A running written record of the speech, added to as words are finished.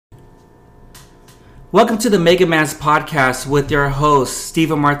Welcome to the Mega Man's podcast with your host,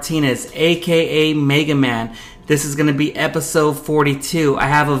 Steven Martinez, aka Mega Man. This is going to be episode 42. I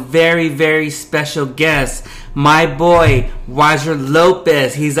have a very, very special guest, my boy, Roger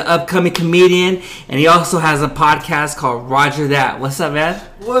Lopez. He's an upcoming comedian, and he also has a podcast called Roger That. What's up, man?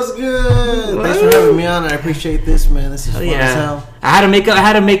 What's good? Woo! Thanks for having me on. I appreciate this, man. This is fun as hell. I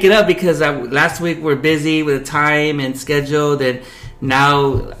had to make it up because last week we were busy with the time and scheduled, and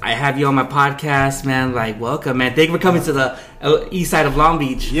now I have you on my podcast, man. Like, welcome, man. Thank you for coming to the east side of Long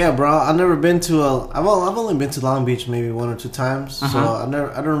Beach. Yeah, bro. I've never been to I've only been to Long Beach maybe one or two times, so I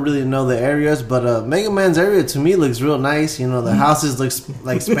don't really know the areas. But Mega Man's area to me looks real nice. You know, the houses looks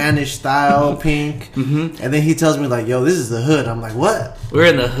like Spanish style, pink. And then he tells me like, "Yo, this is the hood." I'm like, "What?" We're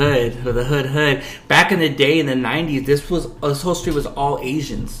in the hood, or the hood. Back in the day, in the '90s, this whole street was all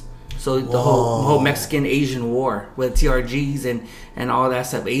Asians. So the whole Mexican-Asian war with TRGs and all that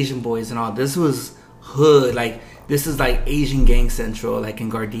stuff, Asian boys and all. This was hood. Like, this is like Asian gang central, like in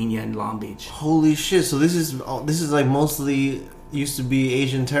Gardenia and Long Beach. Holy shit. So this is like mostly used to be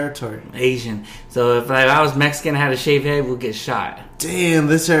Asian territory. Asian. So if like I was Mexican and had a shaved head, we'll get shot. Damn,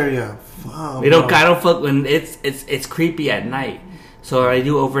 this area. Wow, I don't fuck when it's creepy at night. So I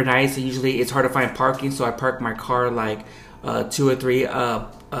do overnights. So usually it's hard to find parking, so I park my car like 2 or 3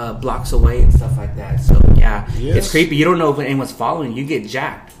 blocks away and stuff like that. So yeah, It's creepy. You don't know if anyone's following you. Get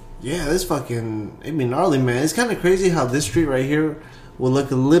jacked. Yeah, this fucking, I mean, gnarly, man. It's kind of crazy how this street right here will look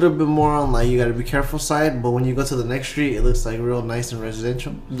a little bit more on like you gotta be careful side, but when you go to the next street, it looks like real nice and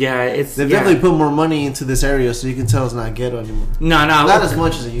residential. Yeah, they've definitely put more money into this area, so you can tell it's not ghetto anymore. No, not as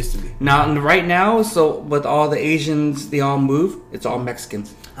much as it used to be. Now, right now, so with all the Asians, they all move. It's all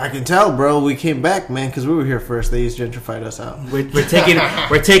Mexicans. I can tell, bro. We came back, man, because we were here first. They just gentrified us out.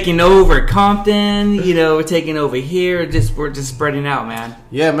 We're taking over Compton. You know, we're taking over here. We're just spreading out, man.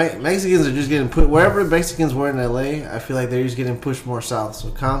 Yeah, Mexicans are just getting put wherever Mexicans were in LA. I feel like they're just getting pushed more south.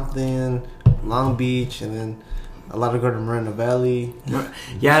 So Compton, Long Beach, and then a lot of go to Moreno Valley.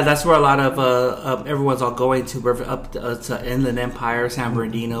 Yeah, that's where a lot of everyone's all going to. Up to Inland Empire, San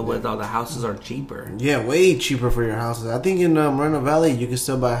Bernardino, where all the houses are cheaper. Yeah, way cheaper for your houses. I think in Moreno Valley, you can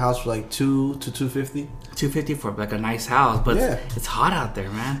still buy a house for like $200 to $250. $250 for like a nice house, but it's hot out there,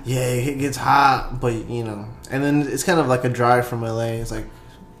 man. Yeah, it gets hot, but you know, and then it's kind of like a drive from LA. It's like,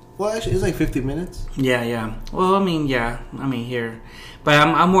 well, actually, it's like 50 minutes. Yeah. Well, I mean, here. But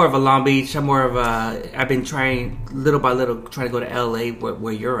I'm more of a Long Beach. I've been trying little by little trying to go to LA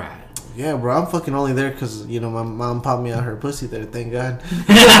where you're at. Yeah, bro. I'm fucking only there because, you know, my mom popped me out her pussy there. Thank God.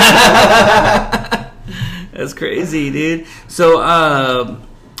 That's crazy, dude. So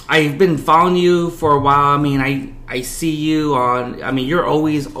I've been following you for a while. I mean, I see you on. I mean, you're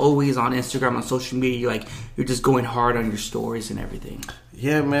always on Instagram, on social media. Like, you're just going hard on your stories and everything.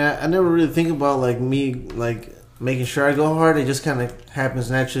 Yeah, man. I never really think about like me like making sure I go hard. It just kind of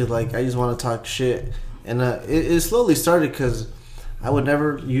happens naturally. Like, I just want to talk shit. And it slowly started because I would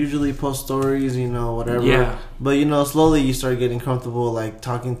never usually post stories, you know, whatever. Yeah. But, you know, slowly you start getting comfortable, like,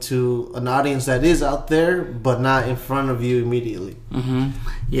 talking to an audience that is out there, but not in front of you immediately.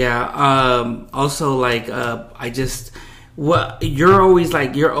 Yeah. Also, like,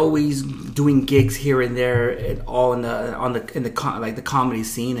 you're always doing gigs here and there, and all in the comedy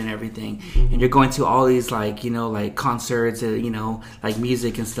scene and everything, and you're going to all these like, you know, like concerts and, you know, like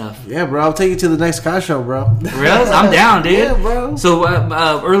music and stuff. Yeah, bro, I'll take you to the next ska show, bro. Really? I'm down, dude. Yeah, bro. So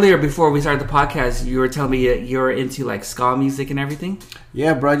earlier before we started the podcast, you were telling me you're into like ska music and everything.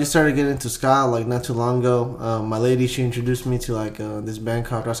 Yeah, bro, I just started getting into ska like not too long ago. My lady, she introduced me to like this band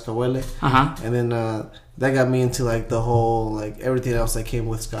called Rascahuele. And then that got me into like the whole like everything else that came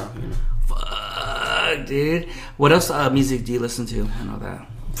with ska, you know. Fuck, dude. What else music do you listen to and all that?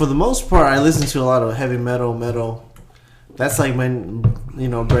 For the most part, I listen to a lot of heavy metal. That's like my, you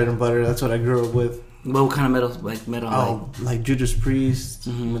know, bread and butter. That's what I grew up with. What kind of metal? Like metal? Oh, like Judas Priest,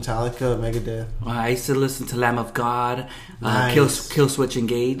 Metallica, Megadeth. I used to listen to Lamb of God, Nice. Killswitch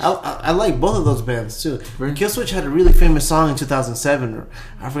Engage. I like both of those bands too. Really? Killswitch had a really famous song in 2007.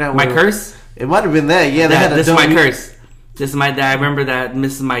 I forgot. My Curse. It might have been that. Yeah, they had This is My Curse. I remember that.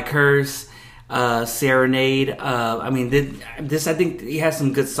 This is My Curse. Serenade. I mean, this. I think he had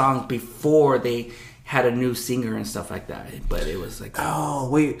some good songs before they had a new singer and stuff like that. But it was like, oh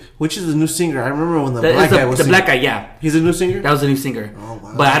wait, which is the new singer? I remember when the black guy was the singing. Black guy. Yeah, he's a new singer. That was a new singer. Oh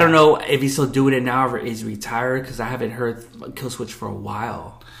wow. But I don't know if he's still doing it now or is retired, because I haven't heard Killswitch for a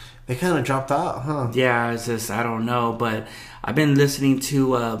while. They kind of dropped out, huh? Yeah, it's just, I don't know, but I've been listening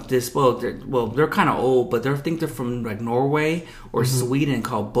to this. Well, they're kind of old, but I think they're from like Norway or Sweden,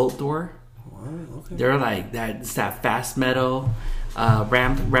 called Bolt Door. Wow, okay. They're like that. It's that fast metal.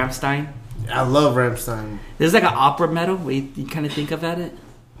 Ramstein. I love Rammstein. There's like an opera metal. You kind of think of it.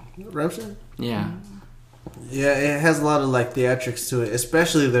 Rammstein? Yeah. Yeah, it has a lot of like theatrics to it,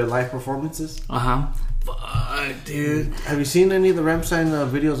 especially their live performances. Fuck, dude. Have you seen any of the Rammstein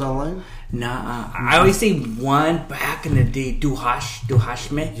videos online? Nah, I always see one back in the day, Du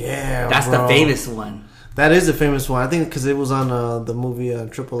hast mich. Yeah, that's bro. the famous one. That is the famous one. I think because it was on the movie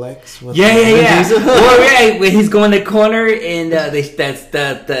Triple X. Yeah. Well, yeah, when he's going the corner and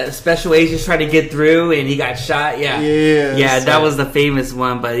the special agents try to get through and he got shot. Yeah. That was the famous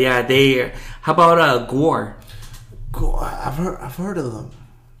one. But yeah, they. How about Gore? Gore, I've heard of them.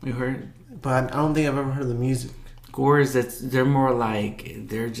 You heard? But I don't think I've ever heard the music. Gores, they're more like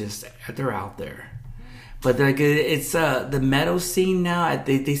they're out there, but it's the metal scene now.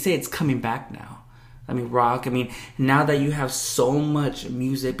 They say it's coming back now. I mean, rock. I mean, now that you have so much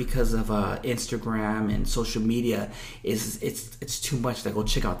music because of Instagram and social media, it's too much. Like, go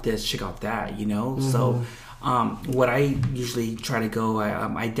check out this, check out that. You know. Mm-hmm. So, what I usually try to go,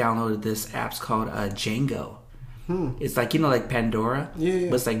 I downloaded this app's called Django. It's like, like Pandora, but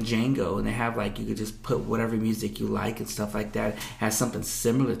it's like Django, and they have like, you could just put whatever music you like and stuff like that. It has something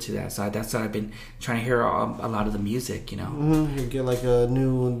similar to that, so that's why I've been trying to hear a lot of the music, You get like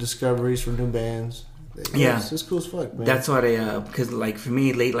new discoveries for new bands. It's cool as fuck, man. That's what because like for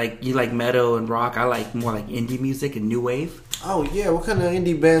me, like you like metal and rock, I like more like indie music and new wave. Oh yeah, what kind of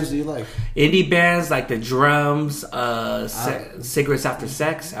indie bands do you like? Indie bands like the Drums, Cigarettes After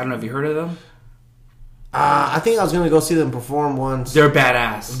Sex. I don't know if you heard of them. I think I was gonna go see them perform once. They're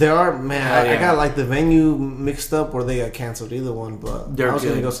badass. They are, man. I got like the venue mixed up, or they got canceled. Either one, but I was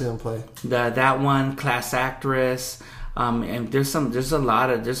gonna go see them play. That one, Class Actress, and there's a lot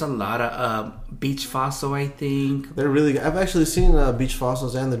of Beach Fossil. I think they're really good. I've actually seen Beach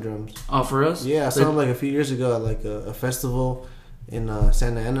Fossils and the Drums. Oh, for real? Yeah, I saw them like a few years ago at like a festival in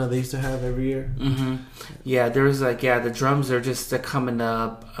Santa Ana. They used to have every year. Mm-hmm. Yeah, there's the Drums are they're coming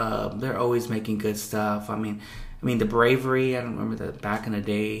up. They're always making good stuff. I mean the Bravery. I don't remember that back in the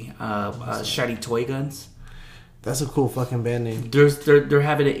day. Shiny Toy Guns. That's a cool fucking band name. They're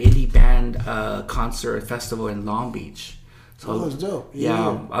having an indie band concert festival in Long Beach. So that's dope.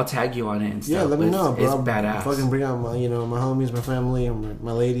 Yeah, I'll tag you on it and stuff. Yeah, let me know, bro. It's badass. Fucking bring out my homies, my family, and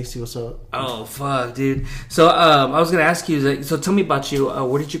my lady. See what's up. Oh fuck, dude. So I was gonna ask you. So tell me about you.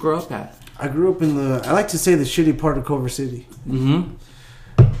 Where did you grow up at? I grew up in I like to say the shitty part of Culver City.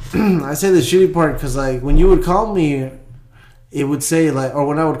 Mm-hmm. I say the shitty part because like when you would call me, it would say like, or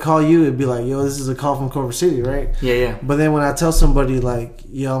when I would call you, it'd be like, yo, this is a call from Culver City, right? Yeah. But then when I tell somebody like,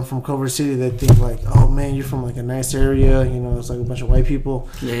 yo, I'm from Culver City, they think like, oh man, you're from like a nice area, it's like a bunch of white people.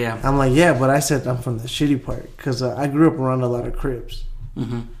 Yeah. I'm like, yeah, but I said I'm from the shitty part because I grew up around a lot of Crips.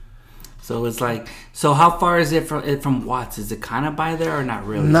 Mm-hmm. So it's like, so how far is it from Watts? Is it kind of by there or not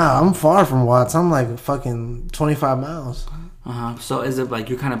really? Nah, I'm far from Watts. I'm like fucking 25 miles. So is it like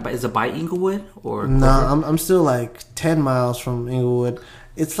you're kind of is it by Inglewood or? No, I'm still like 10 miles from Inglewood.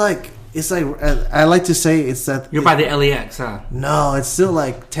 It's like I like to say it's that you're by the LAX, huh? No, it's still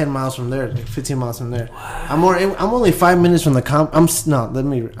like 10 miles from there, like 15 miles from there. What? I'm only 5 minutes from the I'm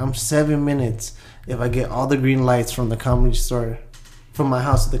 7 minutes if I get all the green lights from the Comedy Store, from my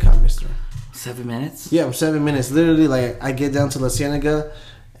house to the Comedy Store. 7 minutes? Yeah, I'm 7 minutes. Literally, like I get down to La Cienega.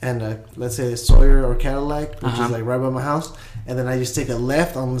 And let's say Sawyer or Cadillac, which is like right by my house, and then I just take a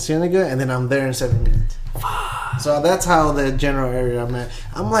left on La Cienega, and then I'm there in 7 minutes. So that's how the general area I'm at.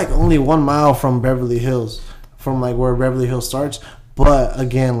 I'm like only 1 mile from Beverly Hills, from like where Beverly Hills starts. But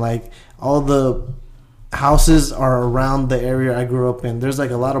again, like all the houses are around the area I grew up in. There's like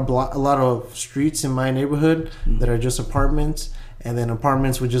a lot of streets in my neighborhood that are just apartments, and then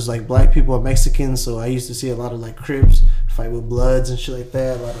apartments with just like black people and Mexicans. So I used to see a lot of like Crips fight with Bloods and shit like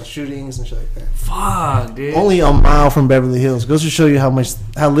that. A lot of shootings and shit like that. Fuck, dude. Only a mile from Beverly Hills. Goes to show you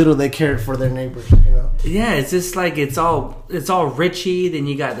how little they cared for their neighbors. Yeah, it's just like it's all Richie. Then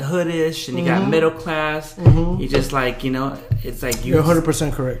you got the hoodish, and you got middle class. You just like it's like you're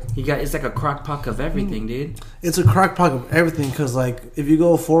 100% correct. It's like a crock pot of everything, dude. It's a crock pot of everything because like if you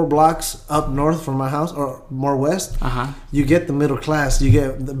go 4 blocks up north from my house or more west, you get the middle class. You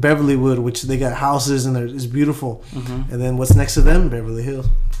get the Beverlywood, which they got houses and it's beautiful. And then what's next to them? Beverly Hills.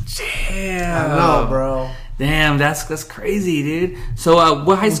 Damn. I know, bro. Damn, that's crazy, dude. So,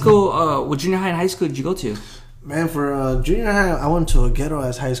 what high school, what junior high and high school did you go to? Man, for junior high, I went to a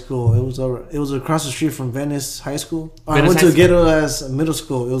ghetto-ass high school. It was across the street from Venice High School. I went to a ghetto-ass middle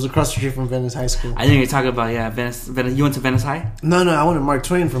school. It was across the street from Venice High School. I think you're talking about, Venice. You went to Venice High? No, I went to Mark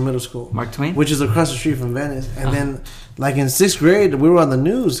Twain for middle school. Mark Twain? Which is across the street from Venice. And then, like, in 6th grade, we were on the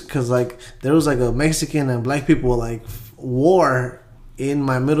news because, like, there was, like, a Mexican and black people, like, war in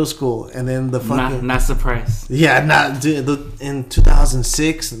my middle school, and then the fucking not surprised. Yeah, in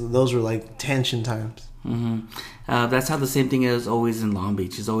 2006, those were like tension times. Mm-hmm. That's how the same thing is always in Long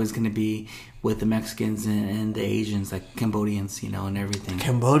Beach. It's always going to be with the Mexicans and the Asians, like Cambodians, and everything.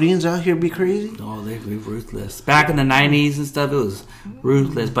 Cambodians out here be crazy? Oh, they're ruthless. Back in the 90s and stuff, it was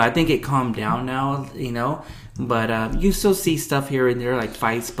ruthless. But I think it calmed down now, But you still see stuff here and there, like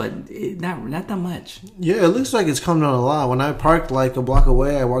fights, but not that much. Yeah, it looks like it's calmed down a lot. When I parked like a block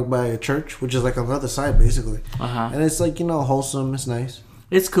away, I walked by a church, which is like on the other side, basically. And it's like, wholesome. It's nice.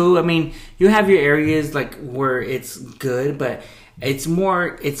 It's cool. I mean, you have your areas like where it's good, but it's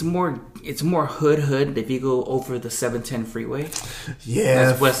more hood if you go over the 710 freeway.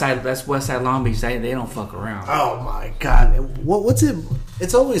 Yeah, that's west side Long Beach. They don't fuck around. Oh my god, what's it?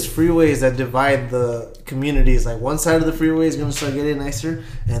 It's always freeways that divide the communities. Like one side of the freeway is gonna start getting nicer,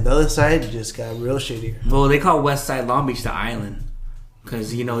 and the other side just got real shittier. Well, they call west side Long Beach the island.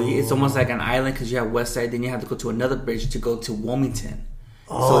 Because, it's almost like an island because you have west side, then you have to go to another bridge to go to Wilmington.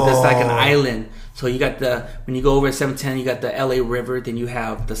 So that's like an island. So you got when you go over 710, you got the LA River, then you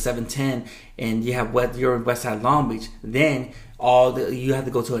have the 710, and you have you're in West Side Long Beach. Then you have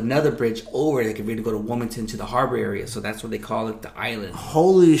to go to another bridge over that can really go to Wilmington to the harbor area. So that's what they call it, the island.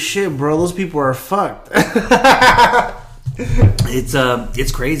 Holy shit, bro! Those people are fucked.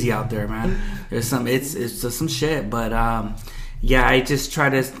 It's crazy out there, man. It's just some shit, but yeah, I just try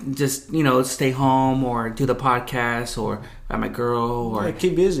to stay home or do the podcast or at my girl or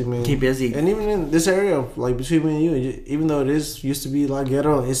keep busy, man. Keep busy. And even in this area, like between me and you, even though it used to be like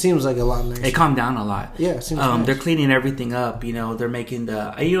ghetto, it seems like a lot nicer. It calmed down a lot. Yeah, it seems nice. They're cleaning everything up. They're making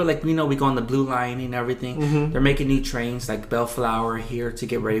we go on the blue line and everything. Mm-hmm. They're making new trains like Bellflower here to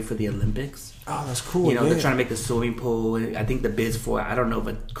get ready for the Olympics. Oh, that's cool. They're trying to make the swimming pool. I think the bids for it, I don't know,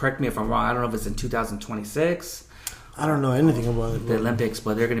 but correct me if I'm wrong. I don't know if it's in 2026. I don't know anything about it, bro. The Olympics,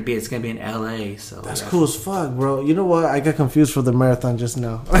 but it's gonna be in LA. So that's cool as fuck, bro. You know what? I got confused for the marathon just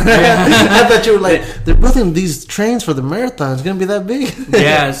now. I thought you were like, they're building these trains for the marathon. It's gonna be that big.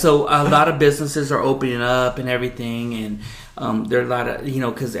 Yeah. So a lot of businesses are opening up and everything, and there are a lot of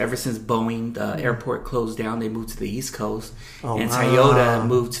because ever since Boeing the airport closed down, they moved to the East Coast, and Toyota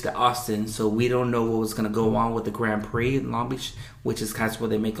moved to the Austin. So we don't know what was gonna go on with the Grand Prix in Long Beach, which is kind of where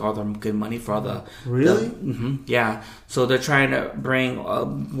they make all their good money for all the really. Yeah, so they're trying to bring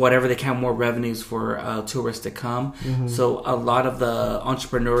whatever they can, more revenues for tourists to come. Mm-hmm. So a lot of the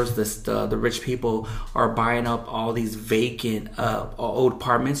entrepreneurs, the rich people, are buying up all these vacant old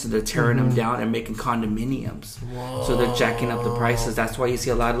apartments, and they're tearing them down and making condominiums. Whoa. So they're jacking up the prices. That's why you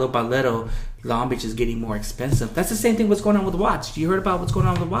see a lot, little by little, Long Beach is getting more expensive. That's the same thing what's going on with Watts. You heard about what's going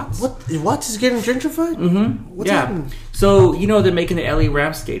on with Watts? What? Watts is getting gentrified? Mm-hmm. What's happening? So, they're making the LA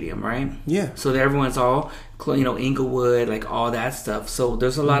Rams Stadium, right? Yeah. So everyone's all, Inglewood, like all that stuff. So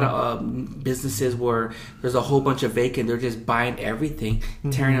there's a lot of businesses where there's a whole bunch of vacant. They're just buying everything,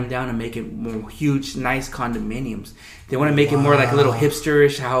 tearing them down and making more huge, nice condominiums. They want to make it more like a little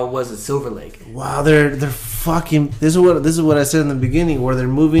hipsterish, how it was at Silver Lake. Wow, they're fucking. This is what I said in the beginning, where they're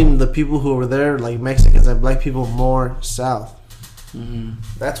moving the people who were there, like Mexicans and black people, more south. Mm-hmm.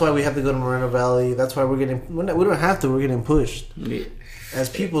 That's why we have to go to Moreno Valley. That's why we don't have to. We're getting pushed as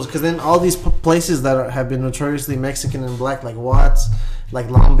peoples, because then all these places that have been notoriously Mexican and black, like Watts, like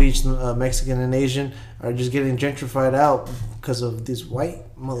Long Beach, Mexican and Asian, are just getting gentrified out because of these white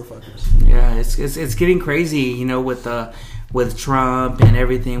motherfuckers. Yeah, it's getting crazy, with Trump and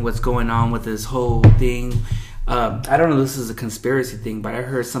everything. What's going on with this whole thing? I don't know if this is a conspiracy thing, but I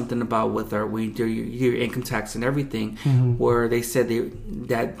heard something about with your income tax and everything, where they said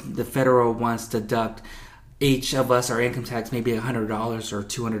that the federal wants to deduct each of us our income tax, maybe $100 or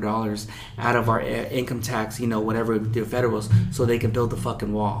 $200 out of our income tax, whatever the federals, so they can build the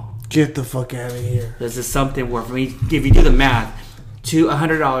fucking wall. Get the fuck out of here. This is something where, for me, if you do the math,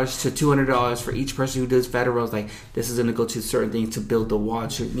 $100 to $200 for each person who does federals, like this is going to go to certain things to build the wall,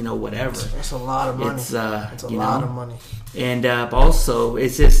 whatever. That's a lot of money. It's a lot of money. And also,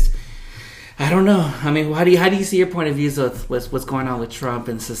 it's just, I don't know. I mean, how do you see your point of views of what's going on with Trump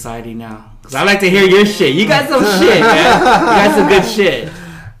and society now? Because I like to hear your shit. You got some shit, man. You got some good shit.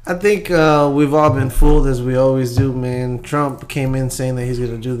 I think we've all been fooled, as we always do, man. Trump came in saying that he's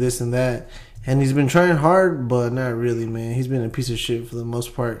going to do this and that. And he's been trying hard, but not really, man. He's been a piece of shit for the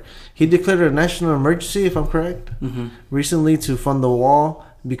most part. He declared a national emergency, if I'm correct, recently to fund the wall,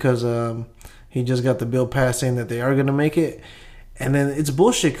 because he just got the bill passed saying that they are going to make it. And then it's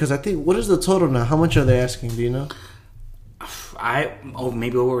bullshit, because I think, what is the total now? How much are they asking? Do you know?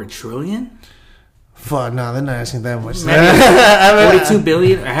 Maybe over $1 trillion? Fuck, no, they're not asking that much. 42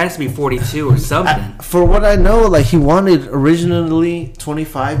 billion? It has to be 42 or something. For what I know, like, he wanted originally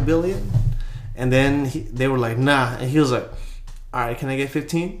 25 billion, and then they were like, nah, and he was like, all right, can I get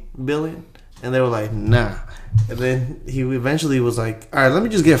 15 billion? And they were like, nah. And then he eventually was like, all right, let me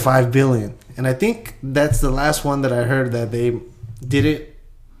just get 5 billion. And I think that's the last one that I heard that they didn't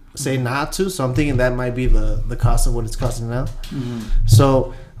say not to. So I'm thinking that might be the cost of what it's costing now. Mm-hmm.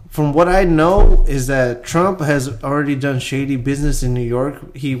 So from what I know is that Trump has already done shady business in New York.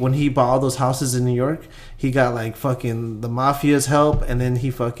 When he bought all those houses in New York, he got like fucking the mafia's help, and then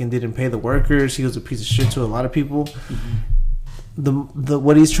he fucking didn't pay the workers. He was a piece of shit to a lot of people. Mm-hmm.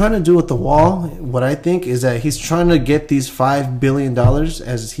 What he's trying to do with the wall, what I think is that he's trying to get these $5 billion,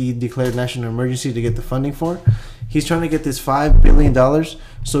 as he declared national emergency to get the funding for. He's trying to get this $5 billion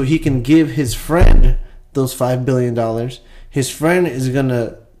so he can give his friend those $5 billion. His friend is going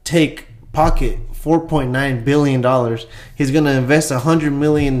to pocket $4.9 billion. He's going to invest $100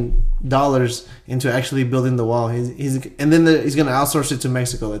 million into actually building the wall. And then he's going to outsource it to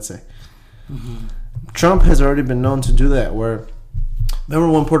Mexico, let's say. Mm-hmm. Trump has already been known to do that, where...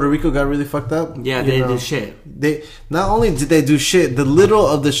 Remember when Puerto Rico got really fucked up? Yeah, they did shit. They not only did they do shit, the little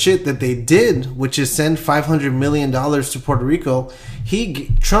of the shit that they did, which is send $500 million to Puerto Rico,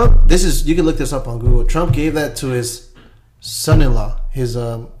 Trump. This is, you can look this up on Google. Trump gave that to his son-in-law, his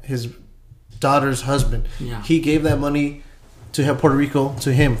daughter's husband. Yeah. He gave that money to help Puerto Rico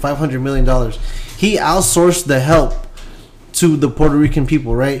to him, $500 million. He outsourced the help to the Puerto Rican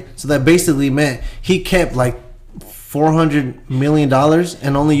people, right? So that basically meant he kept like $400 million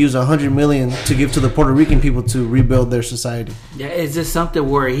and only use $100 million to give to the Puerto Rican people to rebuild their society. Yeah, it's just something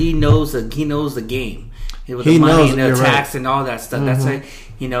where he knows the game. With the money and the tax and all that stuff. Mm-hmm. That's why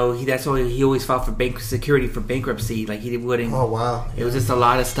that's why he always filed for security for bankruptcy. Like he wouldn't. Oh wow! It was just a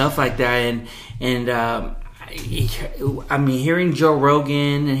lot of stuff like that, and I mean, hearing Joe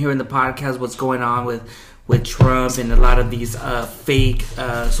Rogan and hearing the podcast, what's going on with Trump and a lot of these fake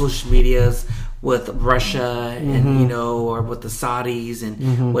social medias with Russia and or with the Saudis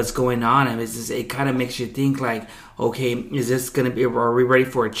and what's going on, and it kind of makes you think like, okay, is this gonna be? Are we ready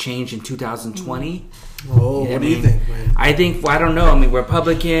for a change in 2020? Oh, what do you think, man? I think, I don't know. I mean,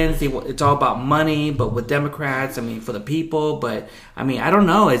 Republicans, it's all about money, but with Democrats, I mean, for the people. But I mean, I don't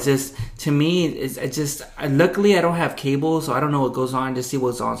know. It's just, to me, it's just. Luckily, I don't have cable, so I don't know what goes on. Just see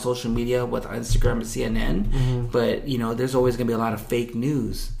what's on social media with Instagram and CNN. Mm-hmm. But there's always gonna be a lot of fake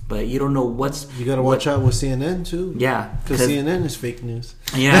news. But you don't know what's. You gotta watch out with CNN too. Yeah, because CNN is fake news.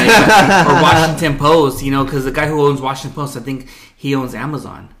 Yeah, exactly. Or Washington Post. Because the guy who owns Washington Post, I think he owns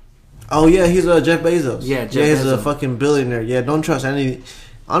Amazon. Oh yeah, he's Jeff Bezos. Yeah, he's Bezos. A fucking billionaire. Yeah, don't trust any.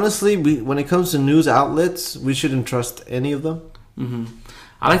 Honestly, when it comes to news outlets, we shouldn't trust any of them. Mm-hmm.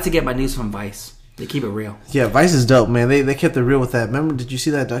 I like to get my news from Vice. They keep it real. Yeah, Vice is dope, man. They kept it real with that. Remember, did you see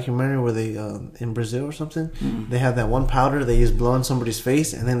that documentary where they in Brazil or something? Mm-hmm. They have that one powder they use blow on somebody's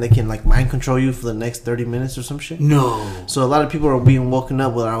face, and then they can like mind control you for the next 30 minutes or some shit. No. So a lot of people are being woken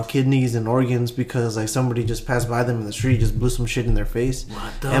up without kidneys and organs because like somebody just passed by them in the street, just blew some shit in their face.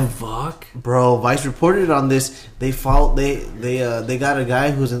 What the fuck, bro? Vice reported on this. They got a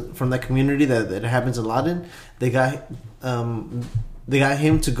guy who's from that community that it happens a lot in. They got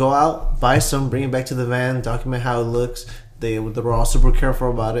him to go out, buy some, bring it back to the van, document how it looks. They were all super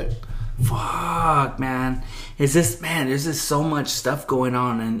careful about it. Fuck, man. There's just so much stuff going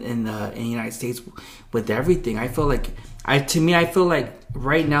on in the United States with everything. I feel like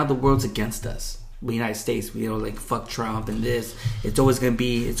right now the world's against us. The United States, like fuck Trump and this. It's always gonna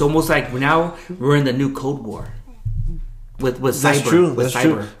be. It's almost like now we're in the new Cold War. With cyber. That's true. That's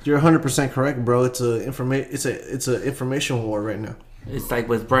true. You're 100% correct, bro. It's a information war right now. It's like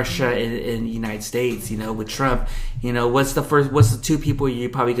with Russia and the United States, with Trump, what's the two people you're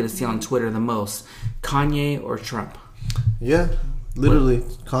probably going to see on Twitter the most? Kanye or Trump? Yeah, literally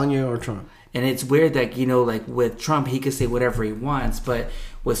Kanye or Trump. And it's weird that, like with Trump, he could say whatever he wants, but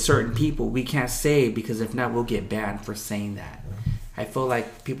with certain people, we can't say, because if not, we'll get banned for saying that. I feel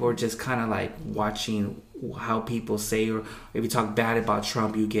like people are just kind of like watching how people say, or if you talk bad about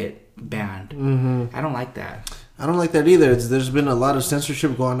Trump, you get banned. Mm-hmm. I don't like that. I don't like that either. There's been a lot of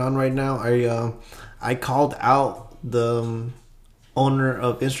censorship going on right now. I called out the owner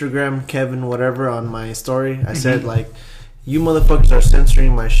of Instagram, Kevin whatever, on my story. I said like, you motherfuckers are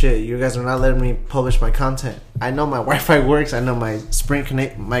censoring my shit. You guys are not letting me publish my content. I know my Wi-Fi works. I know my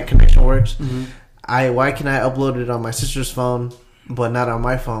my connection works. Mm-hmm. Why can I upload it on my sister's phone but not on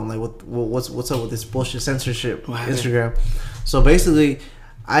my phone? Like what's up with this bullshit censorship? Instagram. So basically,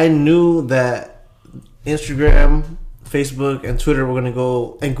 I knew that Instagram, Facebook, and Twitter were gonna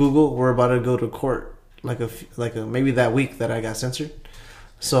go, and Google were about to go to court maybe that week that I got censored.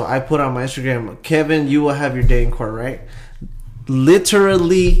 So I put on my Instagram, Kevin, you will have your day in court, right?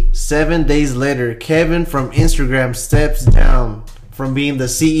 Literally 7 days later, Kevin from Instagram steps down from being the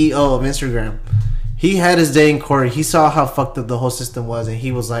CEO of Instagram. He had his day in court. He saw how fucked up the whole system was, and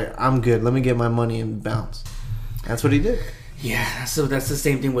he was like, I'm good. Let me get my money and bounce. That's what he did. Yeah, so that's the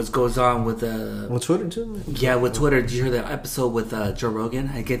same thing what goes on with Twitter too, man. Yeah, with Twitter. Did you hear the episode with Joe Rogan?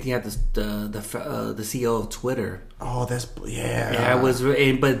 I get he had the CEO of Twitter. Oh, Yeah, it was.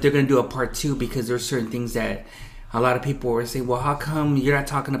 But they're gonna do a part 2 because there's certain things that a lot of people were saying, well, how come you're not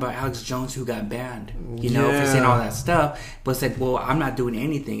talking about Alex Jones who got banned? For saying all that stuff. But it's like, well, I'm not doing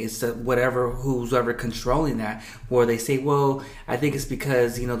anything. It's who's ever controlling that. Or they say, well, I think it's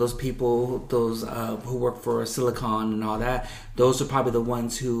because, those people, who work for Silicon and all that, those are probably the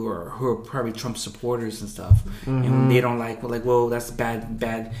ones who are probably Trump supporters and stuff. Mm-hmm. And they don't well, that's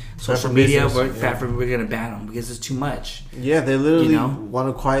bad social media. We're going to ban them because it's too much. Yeah, they literally want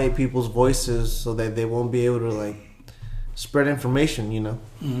to quiet people's voices so that they won't be able to, spread information,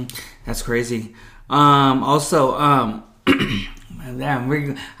 Mm-hmm. That's crazy. Also,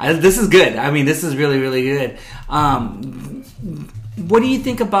 damn, this is good. I mean, this is really, really good. What do you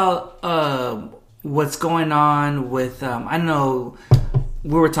think about what's going on with? I know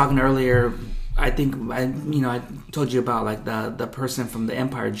we were talking earlier. I think I told you about the person from the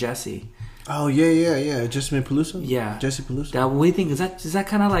Empire, Jesse. Oh yeah. Jesse Peluso. Yeah, Jesse Peluso. What do you think? Is that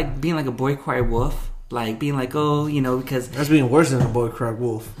kind of like being like a boy cry wolf? Like being like, because that's being worse than a boy cried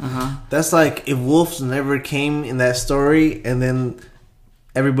wolf. Uh-huh. That's like if wolves never came in that story, and then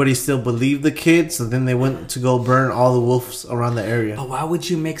everybody still believed the kid, so then they went to go burn all the wolves around the area. But why would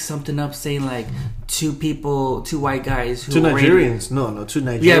you make something up saying like two white guys who two Nigerians? No, two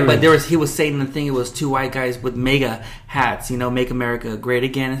Nigerians. Yeah, but he was saying the thing. It was two white guys with MAGA hats. Make America Great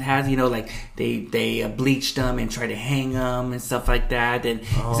Again hats. They bleached them and tried to hang them and stuff like that. And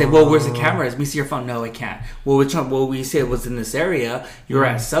he said, "Well, where's the camera? Let me see your phone." No, it can't. Well, we said it was in this area. You're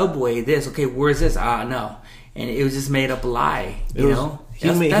at Subway. This okay? Where's this? No. And it was just made up a lie. He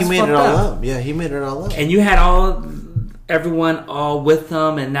made it all up. Yeah, he made it all up. And you had everyone all with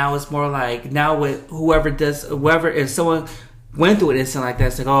them, and now it's more like now with if someone went through an incident like that,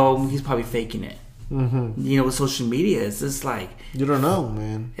 it's like, oh, he's probably faking it. Mm-hmm. With social media, it's just like you don't know,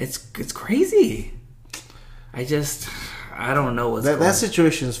 man. It's crazy. I don't know what's that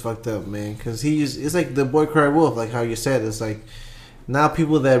situation is fucked up, man. Because it's like the boy cried wolf, like how you said. It's like now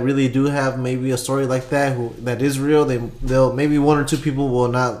people that really do have maybe a story like that is real. They'll maybe one or two people will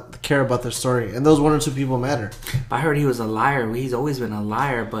not care about their story, and those one or two people matter. I heard he was a liar. He's always been a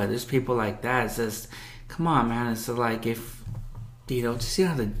liar, but there's people like that. It's just, come on, man. It's like if just you don't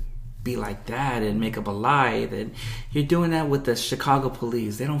have to be like that and make up a lie. Then you're doing that with the Chicago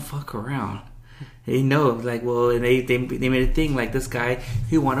police. They don't fuck around. They know, and they made a thing like this guy.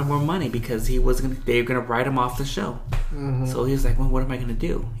 He wanted more money because they were gonna write him off the show. Mm-hmm. So he was like, well, what am I gonna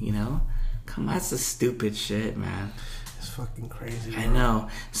do? Come on, that's the stupid shit, man. It's fucking crazy, bro. I know.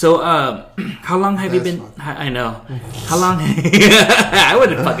 So, how long have you been? I know. How long? I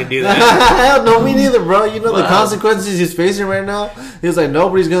wouldn't fucking do that. No, me neither, bro. The consequences he's facing right now. He was like,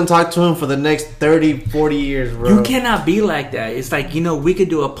 nobody's gonna talk to him for the next 30, 40 years, bro. You cannot be like that. It's like, we could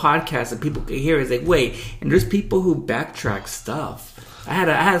do a podcast and people could hear it. It's like, wait, and there's people who backtrack stuff. I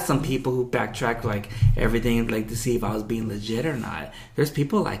had some people who backtracked everything to see if I was being legit or not. There's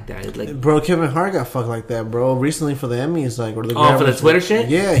people like that. Bro, Kevin Hart got fucked like that, bro. Recently for the Emmys, or the for the Twitter shit.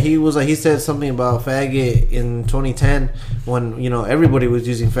 Yeah, he was he said something about faggot in 2010 when everybody was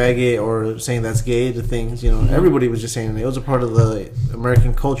using faggot or saying that's gay to things. Mm-hmm. Everybody was just saying it. It was a part of the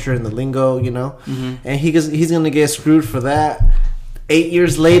American culture and the lingo. Mm-hmm. And he's gonna get screwed for that. 8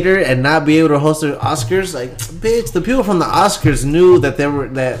 years later and not be able to host the Oscars, bitch, the people from the Oscars knew that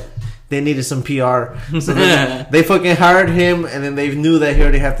they needed some PR, so they fucking hired him, and then they knew that he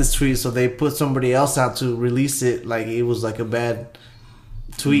already had this tweet, so they put somebody else out to release it like it was like a bad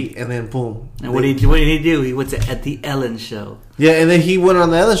tweet, and then boom. And what did he do? He went to at the Ellen show. Yeah, and then he went on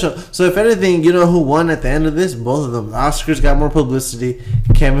the Ellen show. So if anything, who won at the end of this? Both of them. The Oscars got more publicity.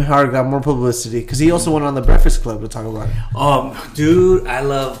 Kevin Hart got more publicity because he also went on the Breakfast Club to talk about it. Dude, I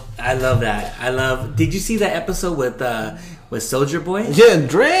love that. Did you see that episode with with Soulja Boy. Yeah,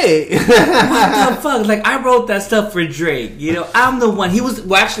 Drake. What the fuck? Like, I wrote that stuff for Drake. You know, I'm the one. He is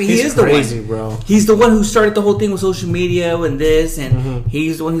crazy, the one, bro. He's the one who started the whole thing with social media and this, and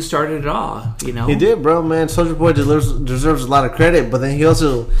he's the one who started it all. You know, he did, bro. Man, Soulja Boy deserves a lot of credit, but then he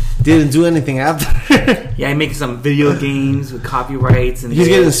also didn't do anything after. Yeah, he making some video games with copyrights, and he's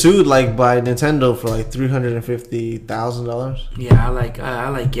getting sued like by Nintendo for like $350,000.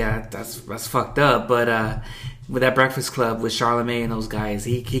 Yeah, yeah, that's fucked up. But with that Breakfast Club with Charlamagne and those guys,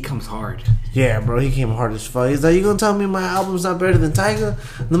 he comes hard. Yeah, bro, he came hard as fuck. He's like, you gonna tell me my album's not better than Tyga?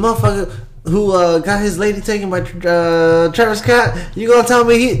 The motherfucker who got his lady taken by Travis Scott, you gonna tell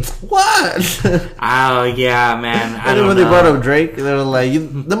me he what? Oh yeah, man. And then when they brought up Drake, they were like,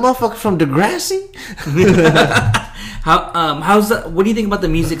 the motherfucker from Degrassi. How's what do you think about the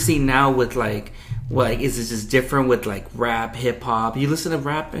music scene now with like is it just different with like rap, hip hop? You listen to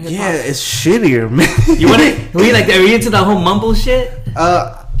rap and hip hop? Yeah, it's shittier, man. Are you into the whole mumble shit?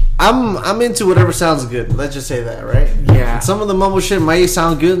 I'm into whatever sounds good. Let's just say that, right? Yeah. Some of the mumble shit might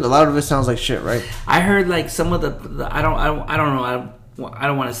sound good. A lot of it sounds like shit, right? I heard like some of the I don't know. I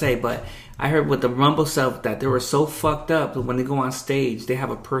don't want to say, but I heard with the rumble stuff that they were so fucked up that when they go on stage, they have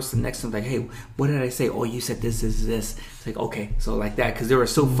a person next to them like, hey, what did I say? Oh, you said this. It's like, okay, so like that, because they were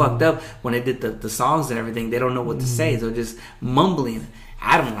so fucked up when they did the songs and everything, they don't know what to say, so just mumbling.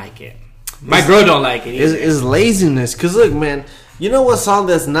 I don't like it. My girl don't like it either. It's laziness. Because look, man, you know what song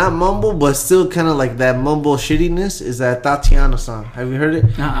that's not mumble but still kind of like that mumble shittiness is that Tatiana song. Have you heard it?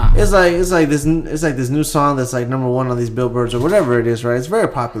 It's like this new song that's like number one on these billboards or whatever it is, right? It's very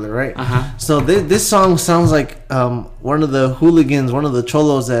popular, right? So this song sounds like one of the hooligans, one of the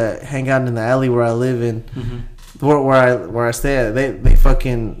cholos that hang out in the alley where I live in. Where I stay at, they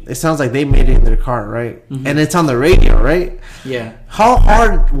fucking, it sounds like they made it in their car, right? And it's on the radio, right? Yeah. How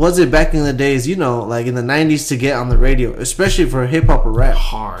hard was it back in the days, you know, like in the 90s to get on the radio, especially for hip hop or rap?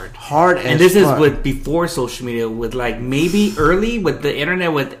 Hard as and this fuck. is with before social media, with like maybe early with the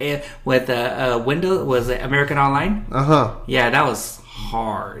internet, with Windows, was it American Online? Yeah, that was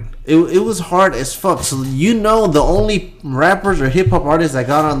hard. It was hard as fuck. So you know, the only rappers or hip hop artists that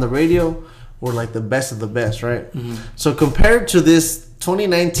got on the radio were like the best of the best, right? So compared to this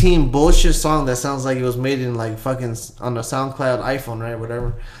 2019 bullshit song that sounds like it was made in like fucking on a SoundCloud iPhone, right?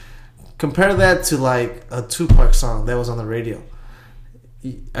 Whatever. Compare that to like a Tupac song that was on the radio.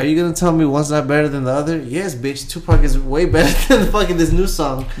 Are you gonna tell me one's not better than the other? Yes, bitch. Tupac is way better than fucking this new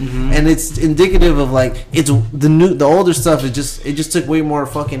song, and it's indicative of like it's the older stuff. It just took way more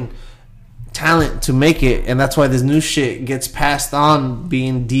fucking talent to make it, and that's why this new shit gets passed on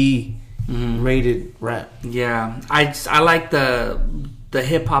being rated rap. Yeah, I like the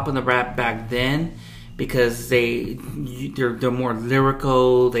hip hop and the rap back then because they're more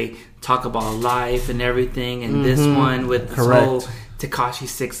lyrical. They talk about life and everything. And this one with this whole Tekashi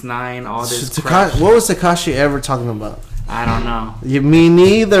 6ix9ine, all this crap. What was Tekashi ever talking about? I don't know. Me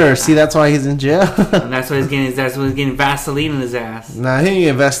neither. See, that's why he's in jail. And that's why he's getting Vaseline in his ass. Nah, he ain't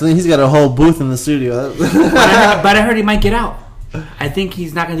getting Vaseline. He's got a whole booth in the studio. But I heard he might get out. I think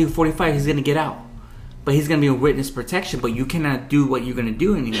he's not going to do 45. He's going to get out. But he's going to be in witness protection. But you cannot do what you're going to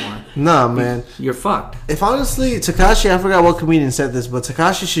do anymore. Nah, man. You're fucked. If honestly, Tekashi, I forgot what comedian said this, but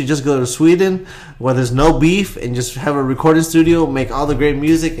Tekashi should just go to Sweden where there's no beef and just have a recording studio, make all the great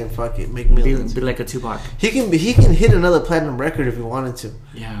music, and fuck it, make millions. Be like a Tupac. He can hit another platinum record if he wanted to.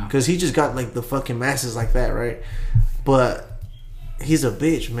 Yeah. Because he just got like the fucking masses like that, right? But he's a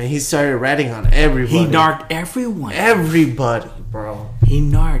bitch, man. He started ratting on everybody. He narked everyone. Everybody, bro. He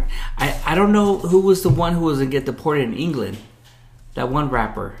narked. I don't know who was the one who was going to get deported in England. That one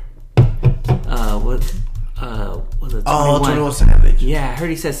rapper. Was it 21? 21 Savage. Yeah, I heard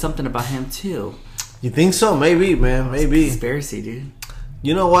he said something about him too. You think so? Maybe, man. Maybe. Conspiracy, dude.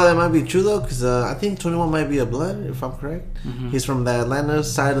 You know why that might be true, though? Because I think 21 might be a blood, if I'm correct. He's from the Atlanta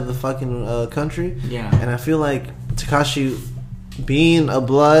side of the fucking country. Yeah. And I feel like Tekashi being a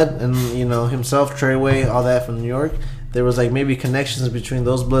blood and, you know, himself, Treyway, all that from New York, there was like maybe connections between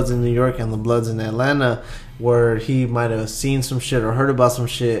those bloods in New York and the bloods in Atlanta where he might have seen some shit or heard about some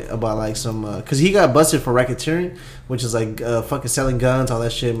shit about like some because he got busted for racketeering, which is like fucking selling guns, all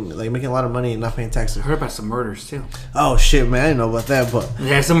that shit, like making a lot of money and not paying taxes. I heard about some murders too. Oh shit, man, I didn't know about that, but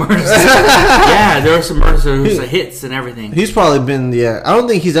yeah, some murders. Yeah, there were some murders, there was hits and everything. He's probably been I don't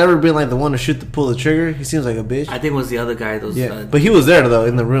think he's ever been like the one to pull the trigger. He seems like a bitch. I think it was the other guy. But he was there though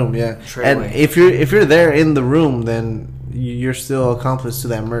in the room. Yeah, Treyway. And if you're there in the room, then you're still accomplice to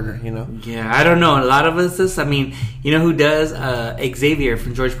that murder, you know? Yeah, I don't know. A lot of us, I mean, you know who does? Xavier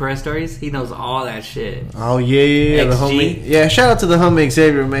from George Perez Stories. He knows all that shit. Oh, yeah, the homie. Yeah, shout out to the homie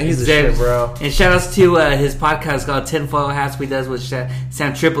Xavier, man. He's Xavier. the shit, bro. And shout outs to his podcast called Tinfoil Hats we does with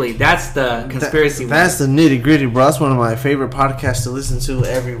Sam Tripoli. That's the conspiracy one. That's the nitty gritty, bro. That's one of my favorite podcasts to listen to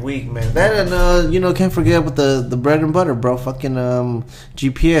every week, man. That and, can't forget with the bread and butter, bro. Fucking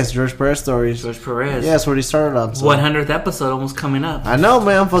GPS, George Perez Stories. George Perez. Yeah, that's what he started on. So. 100th episode almost coming up. I know,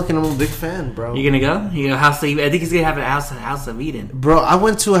 man. I'm a big fan, bro. You gonna go? You know, I think he's gonna have a House of Eden. Bro, I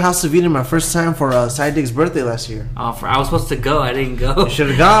went to a House of Eden my first time for Side Dick's birthday last year. Oh, I was supposed to go. I didn't go. You should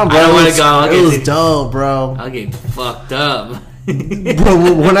have gone, bro. I don't want to go. It was dope, bro. I'll get fucked up.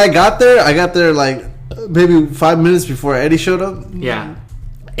 Bro, when I got there like maybe 5 minutes before Eddie showed up. Yeah.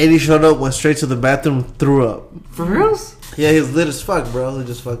 Eddie showed up, went straight to the bathroom, threw up. For reals? Yeah, he was lit as fuck, bro. He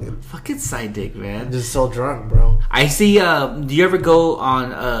just fucking side dick, man. Just so drunk, bro. I see. Do you ever go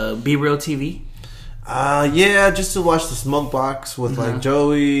on Be Real TV? Yeah, just to watch the Smoke Box with like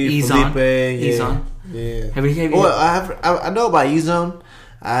Joey, Felipe, Ezon. Yeah. Have you? Well, I know about Ezon.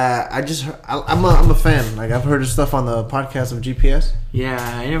 I'm a fan. Like I've heard his stuff on the podcast of GPS. Yeah,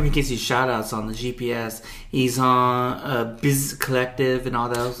 I never gets you shout outs on the GPS, Ezon, Biz Collective, and all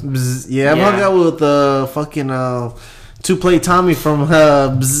those. Yeah, I've hung out with the fucking. Two Play Tommy from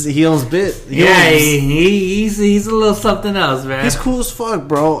he owns Bit. He's a little something else, man. He's cool as fuck,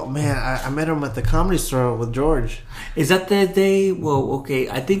 bro. Man, I met him at the Comedy Store with George. Is that the day? Well,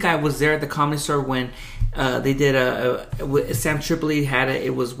 okay. I think I was there at the Comedy Store when they did Sam Tripoli had it.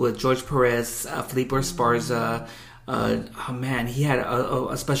 It was with George Perez, Felipe Esparza. Oh man, he had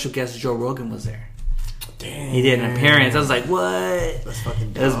a special guest. Joe Rogan was there. Damn. He did an appearance. I was like, "What?" That's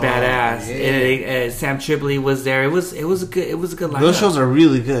fucking dope. It was badass. Yeah. And Sam Tripoli was there. It was a good lineup. Those shows are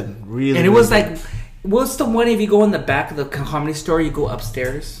really good. Really. And it was like, what's the one if you go in the back of the Comedy Store, you go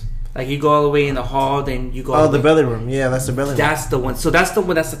upstairs. Like you go all the way in the hall, then you go. Oh, the belly room. Yeah, that's the belly room. That's the one. So that's the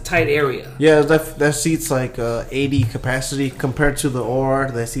one. That's a tight area. Yeah, that seats like 80 capacity compared to the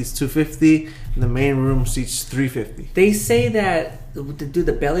OR that seats 250. And the main room seats 350. They say that to do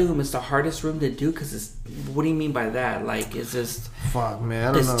the belly room is the hardest room to do because it's. What do you mean by that? Like, it's just fuck, man.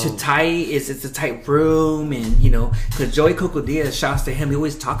 I don't know. It's too tight. It's a tight room, and because Joey Coco Diaz, shouts to him, he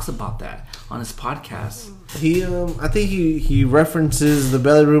always talks about that on his podcast. I think he references the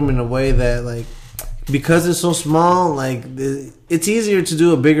belly room in a way that like because it's so small, like it's easier to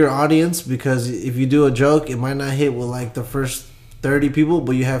do a bigger audience because if you do a joke, it might not hit with like the first 30 people,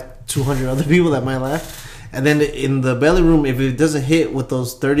 but you have 200 other people that might laugh. And then in the belly room, if it doesn't hit with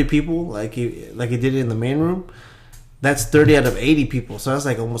those 30 people, like it did in the main room, that's 30 out of 80 people. So that's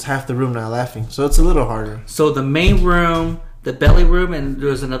like almost half the room not laughing. So it's a little harder. So the main room, the belly room, and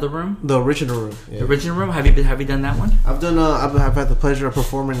there's another room. The original room. Yeah. The original room. Have you done that one? I've done. I've had the pleasure of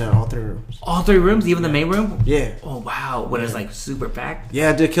performing at all 3 rooms. All 3 rooms, even the main room. Yeah. Oh wow! When it's like super packed.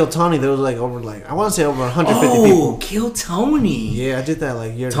 Yeah, I did Kill Tony. There was like over I want to say over 150 people. Oh, Kill Tony. Yeah, I did that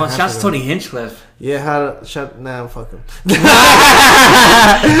like years. Shouts to Tony Hinchcliffe. Yeah, fuck him. I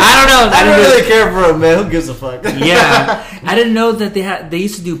don't know. I don't really care for him, man. Who gives a fuck? Yeah, I didn't know that they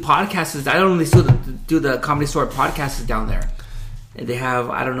used to do podcasts. I don't really do the Comedy Store podcasts down there. They have,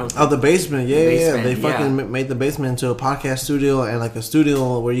 I don't know. Oh, the basement. Yeah. They fucking made the basement into a podcast studio and like a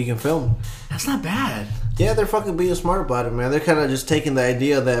studio where you can film. That's not bad. Yeah, they're fucking being smart about it, man. They're kind of just taking the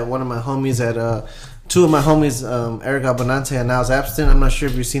idea that one of my homies two of my homies, Eric Abonante and Niles Abston. I'm not sure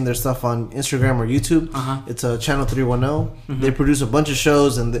if you've seen their stuff on Instagram or YouTube. It's Channel 310. Mm-hmm. They produce a bunch of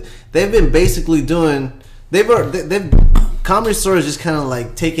shows, and they've been basically doing. They've Comedy Store is just kind of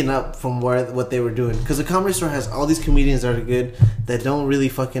like taking up from what they were doing, because the Comedy Store has all these comedians that are good that don't really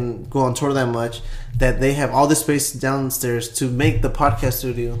fucking go on tour that much. That they have all this space downstairs to make the podcast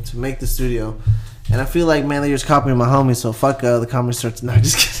studio, to make the studio. And I feel like, man, they're just copying my homies, so fuck the Comedy Store. No,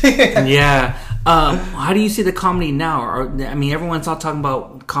 just kidding. Yeah. How do you see the comedy now? Everyone's all talking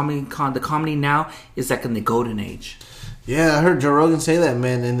about comedy. The comedy now is like in the golden age. Yeah, I heard Joe Rogan say that,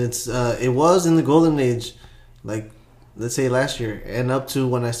 man, and it was in the golden age, like let's say last year, and up to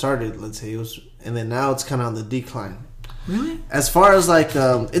when I started. Let's say it was, and then now it's kind of on the decline. Really? As far as like,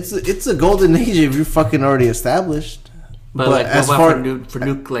 it's a golden age if you're fucking already established. But like, as for new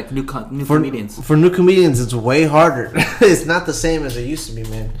comedians, for new comedians, it's way harder. It's not the same as it used to be,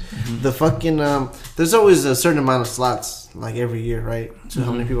 man. Mm-hmm. The fucking there's always a certain amount of slots, like every year, right? So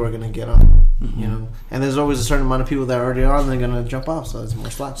how many people are gonna get on, you know? And there's always a certain amount of people that are already on, they're gonna jump off. So there's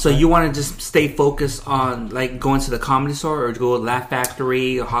more slots. So right? You want to just stay focused on like going to the Comedy Store or go to Laugh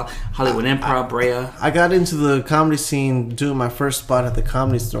Factory or Hollywood Improv, Brea? I got into the comedy scene doing my first spot at the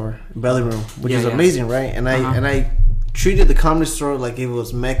Comedy Store, Belly Room, which is amazing, right? And I treated the Comedy Store like it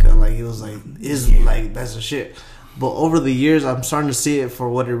was Mecca, like it was like like that's the shit. But over the years, I'm starting to see it for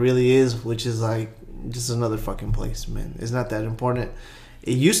what it really is, which is like just another fucking place, man. It's not that important.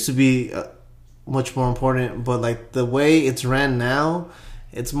 It used to be much more important, but like the way it's ran now,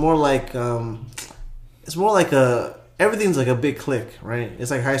 it's more like everything's like a big clique, right? It's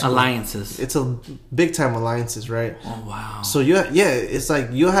like high school alliances. It's a big time alliances, right? Oh wow! So it's like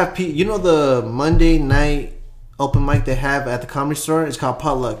you'll have the Monday night open mic they have at the Comedy Store. It's called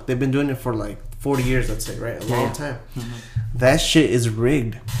Potluck. They've been doing it for like 40 years, let's say, right? A long time. Mm-hmm. That shit is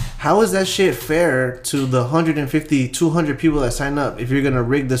rigged. How is that shit fair to the 150, 200 people that sign up if you're gonna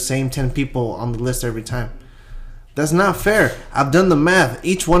rig the same 10 people on the list every time? That's not fair. I've done the math.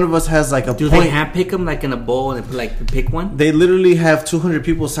 Each one of us has like a Do point. they hand pick them like in a bowl and like pick one? They literally have 200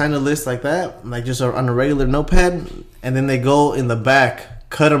 people sign a list like that, like just on a regular notepad, and then they go in the back,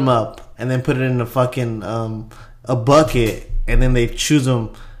 cut them up, and then put it in a fucking a bucket, and then they choose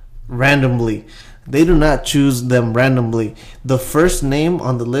them randomly. They do not choose them randomly. The first name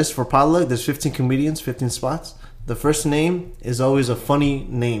on the list for Potluck, there's 15 comedians, 15 spots. The first name is always a funny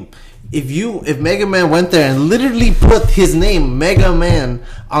name. If Mega Man went there and literally put his name, Mega Man,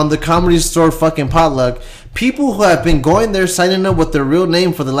 on the Comedy Store fucking Potluck, people who have been going there signing up with their real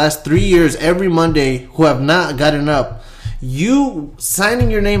name for the last 3 years every Monday who have not gotten up, you signing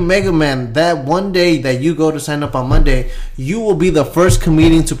your name Mega Man, that one day that you go to sign up on Monday, you will be the first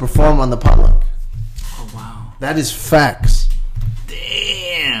comedian to perform on the Potluck. Oh wow. That is facts.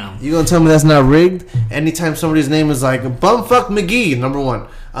 Damn. You gonna tell me that's not rigged? Anytime somebody's name is like Bumfuck McGee, number one.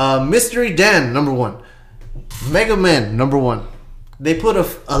 Mystery Dan, number one. Mega Man, number one. They put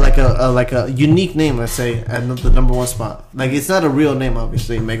a unique name, let's say, at the number one spot. Like it's not a real name,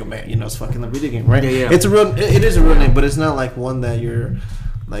 obviously. Mega Man, it's fucking the video game, right? Yeah. It's it is a real name, but it's not like one that you're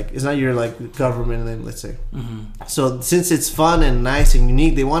like. It's not your like government name, let's say. Mm-hmm. So since it's fun and nice and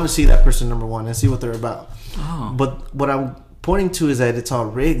unique, they want to see that person number one and see what they're about. Oh. But what I'm pointing to is that it's all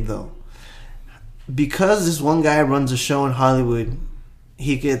rigged, though, because this one guy runs a show in Hollywood.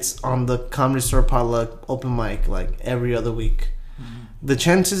 He gets on the Comedy Store Potluck open mic like every other week. Mm-hmm. The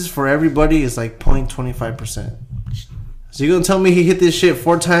chances for everybody is like 0.25%. So you're gonna tell me he hit this shit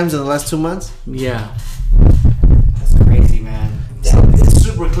 4 times in the last 2 months? Yeah, that's crazy, man. So it's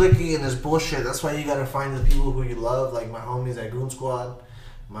super clicky and it's bullshit. That's why you gotta find the people who you love, like my homies at Goon Squad,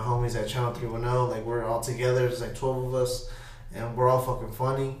 my homies at Channel 310. Like we're all together. There's like 12 of us, and we're all fucking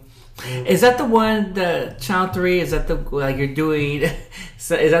funny. Is that the one, the Channel 3? Is that the, like, you're doing?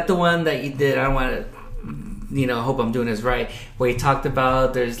 So is that the one that you did? I don't want to, hope I'm doing this right. Where you talked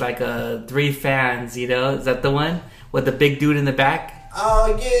about there's like 3 fans, Is that the one with the big dude in the back?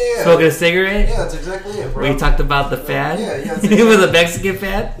 Oh, yeah. Smoking a cigarette? Yeah, that's exactly it, bro. Where you talked about the fan? Yeah, exactly. With a Mexican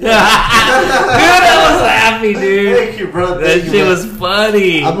fan? Yeah. Dude, I was laughing, dude. Thank you, bro. That shit was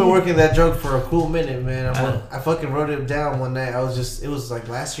funny. I've been working that joke for a cool minute, man. I fucking wrote it down one night. It was like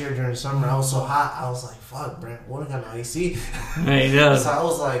last year during the summer. I was so hot. I was like, fuck, Brent, what got no AC? I know. So I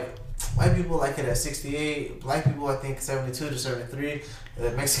was like, white people like it at 68. Black people, I think, 72 to 73. And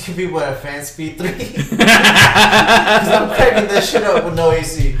the Mexican people at fan speed 3. Because I'm cracking that shit up with no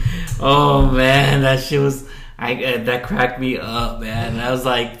AC. Oh, man. That shit was... that cracked me up, man. I was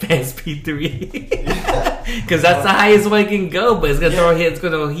like, fan speed 3. Because that's the highest one can go, but it's going to it's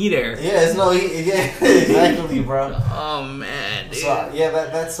going to heat air. Yeah, it's no heat. Yeah, exactly, bro. Oh, man, dude. So, yeah,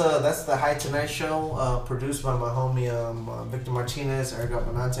 that's the High Tonight Show, produced by my homie Victor Martinez, Eric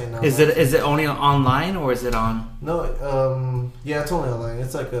Benante. Is it only online or is it on? No, yeah, it's only online.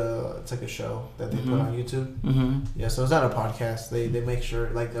 It's like a show that they put on YouTube. Mm-hmm. Yeah, so it's not a podcast. They make sure,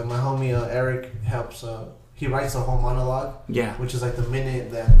 like my homie Eric helps. He writes a whole monologue, which is like the minute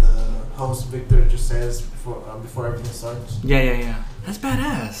that the host Victor just says before everything starts. Yeah. That's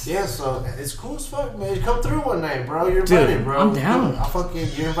badass. Yeah, so it's cool as fuck, man. Come through one night, bro. You're invited, bro. I'm down.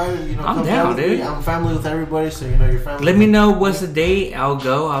 You're invited. I'm come down, with dude. Me. I'm family with everybody, so your family. Let me know what's the date. I'll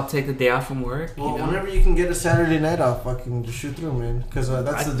go. I'll take the day off from work. Well, whenever you can get a Saturday night off, fucking just shoot through, man. Because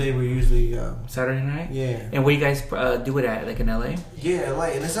that's the day we usually. Saturday night. Yeah. And where you guys do it at? Like in LA? Yeah, LA,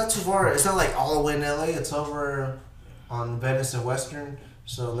 and it's not too far. It's not like all the way in LA. It's over on Venice and Western.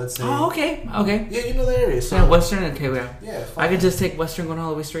 So let's say. Oh, okay. Yeah, you know the area. So yeah, Western. Okay, yeah. I could just take Western going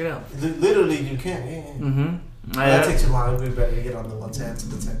all the way straight up. Literally, you can. Yeah. Mm-hmm. That takes too long. It'd be better to get on the 110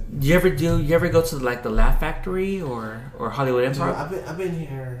 to the 10. You ever go to like the Laugh Factory or Hollywood Improv? Dude, I've been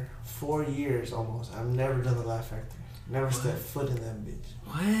here 4 years almost. I've never done the Laugh Factory. Never stepped foot in that bitch.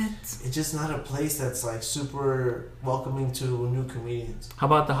 What? It's just not a place that's like super welcoming to new comedians. How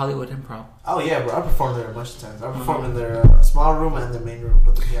about the Hollywood Improv? Oh yeah, bro. I performed there a bunch of times. I performed in their small room and their main room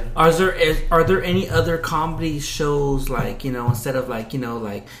with the piano. Are there any other comedy shows like, you know, instead of like, you know,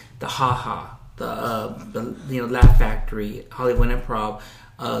 like the Ha-Ha, the you know, Laugh Factory, Hollywood Improv,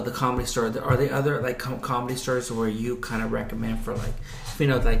 the Comedy Store? Are there other like comedy stores where you kind of recommend for like, you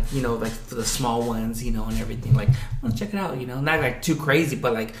know, like for the small ones, you know, and everything? Like, let's check it out, you know, not like too crazy,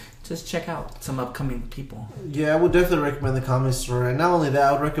 but like just check out some upcoming people. Yeah, I would definitely recommend the Comedy Store, and not only that,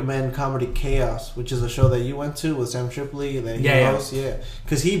 I would recommend Comedy Chaos, which is a show that you went to with Sam Tripoli that he hosts. Yeah,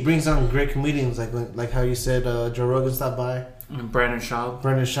 because he brings on great comedians, like how you said, Joe Rogan stopped by, and Brandon Schaub.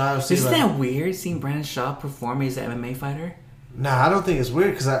 Isn't that weird seeing Brandon Schaub perform? He's an MMA fighter. Nah, I don't think it's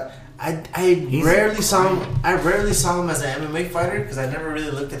weird because I rarely saw him as an MMA fighter because I never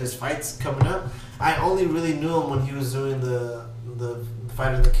really looked at his fights coming up. I only really knew him when he was doing the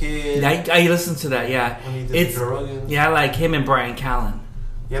fighting the kid. I listened to that. Yeah, when he did the Joe Rogan. Yeah, I like him and Brian Callen.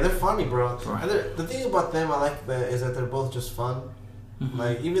 Yeah, they're funny, bro. The thing about them I like is that they're both just fun. Mm-hmm.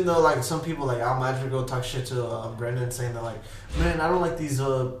 Like, even though like some people like Al Madrigal talk shit to Brendan, saying that like, man, I don't like these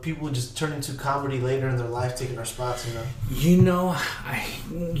people who just turn into comedy later in their life taking our spots, you know. You know,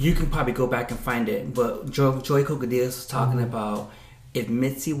 you can probably go back and find it, but Joey Cocodillas was talking about if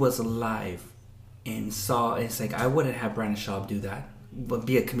Mitzi was alive and saw, it's like, I wouldn't have Brandon Schaub do that, but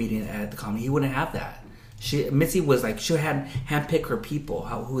be a comedian at the comedy. He wouldn't have that. Mitzi was like, she had handpick her people,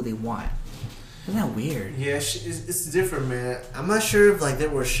 who they want. Isn't that weird? Yeah, it's different, man. I'm not sure if like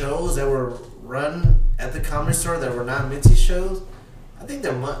there were shows that were run at the Comedy Store that were not Mitzi shows. I think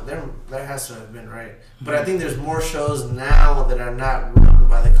there has to have been, right? But I think there's more shows now that are not run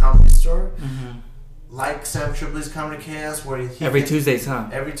by the Comedy Store. Mm-hmm. Like Sam Tripoli's Comedy Chaos, where every Tuesdays, huh?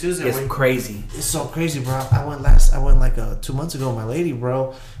 Every Tuesday. It's crazy. It's so crazy, bro. I went like 2 months ago with my lady,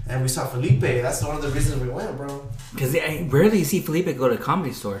 bro, and we saw Felipe. That's one of the reasons we went, bro. Because rarely you see Felipe go to a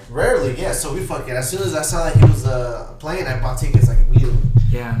Comedy Store. Rarely, yeah. So we fucking, as soon as I saw that he was playing, I bought tickets like immediately.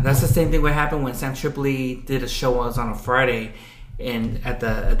 Yeah, that's the same thing what happened when Sam Tripoli did a show on a Friday, and at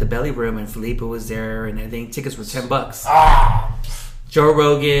the Belly Room, and Felipe was there, and I think tickets were $10. Ah, Joe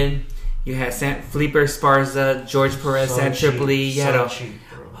Rogan. You had Felipe Esparza, George Perez, Sam Tripoli. You had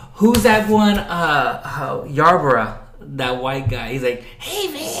who's that one? Yarborough, that white guy. He's like,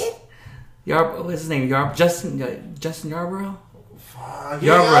 hey man, what's his name? Justin Yarborough.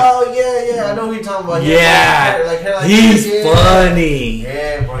 Yeah, I know who you're talking about. Yeah, he's funny.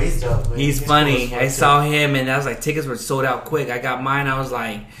 Yeah, bro, he's dope, man. He's funny. I saw him, and I was like, tickets were sold out quick. I got mine. I was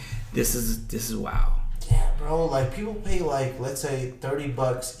like, this is wow. Yeah, bro. Like, people pay like, let's say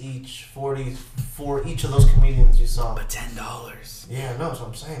 $30 each, $40 for each of those comedians you saw. But $10. Yeah, no, that's what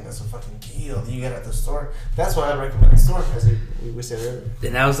I'm saying. That's a fucking deal that you get at the store. That's why I recommend the store, as we said earlier.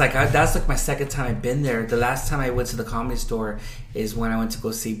 And I was like, that's like my second time I've been there. The last time I went to the Comedy Store is when I went to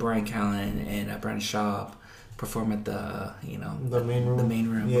go see Brian Callen and Brandon Schaub perform at the main room. The main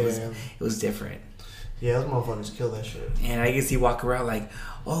room. Yeah, it was different. Yeah, those motherfuckers kill that shit. And I can see walk around like,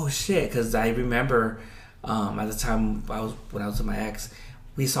 oh shit, because I remember at the time when I was with my ex,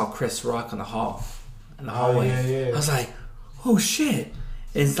 we saw Chris Rock in the hallway. Yeah. I was like, oh shit!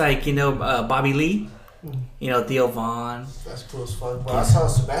 It's like Bobby Lee, Theo Vaughn. That's cool as fuck. Bro, I saw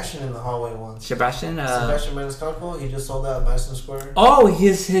Sebastian in the hallway once. Sebastian Maniscalco, he just sold out Madison Square. Oh,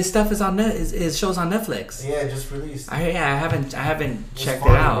 his stuff is on his show's on Netflix. Yeah, just released. I haven't checked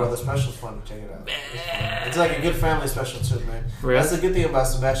funny, it out. Bro, the special's fun. Check it out. It's like a good family special too, man. Really? That's the good thing about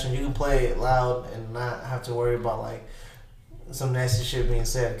Sebastian. You can play it loud and not have to worry about like some nasty shit being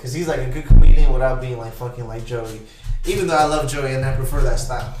said, because he's like a good comedian without being like fucking like Joey. Even though I love Joey and I prefer that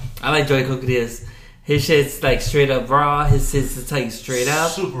style. I like Joey Cocodillas. His shit's like straight up raw. His to tell you straight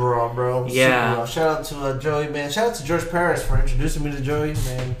up. Super raw, bro. Yeah. Super raw. Shout out to Joey, man. Shout out to George Paris for introducing me to Joey,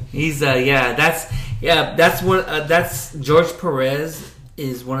 man. He's that's George Perez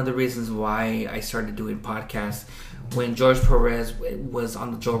is one of the reasons why I started doing podcasts. When George Perez was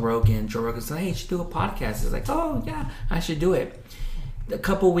on the Joe Rogan said, hey, you should do a podcast. It's like, oh yeah, I should do it. A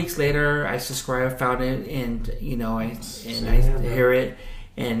couple weeks later, I subscribed, found it, and I hear it,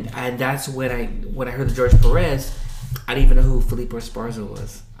 and that's when I heard the George Perez. I didn't even know who Felipe Esparza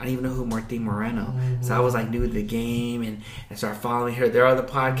was. I didn't even know who Martin Moreno. Mm-hmm. So I was like new to the game, and I started following her. There are other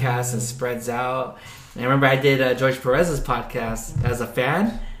podcasts and spreads out. And I remember I did George Perez's podcast as a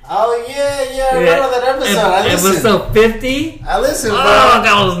fan. Oh yeah, I remember that episode. Episode 50. I listened, bro.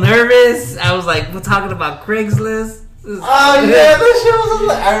 I was nervous. I was like, we're talking about Craigslist. Oh yeah, that shit was.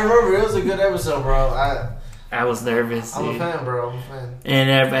 I remember it was a good episode, bro. I was nervous. I'm a fan, bro. I'm a fan. And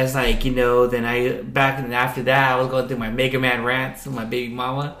everybody's like, then after that, I was going through my Mega Man rants with my baby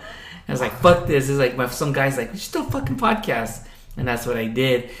mama. I was like, fuck this. It's like, some guy's like, you should do a fucking podcast. And that's what I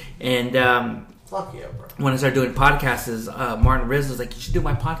did. And fuck yeah, bro. when I started doing podcasts, Martin Riz was like, you should do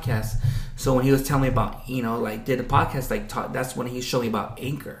my podcast. So when he was telling me about, did a podcast, that's when he showed me about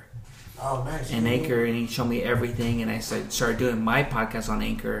Anchor. Oh, nice. And Anchor, and he showed me everything, and I started doing my podcast on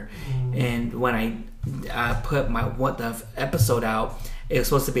Anchor. And when I put the episode out, it was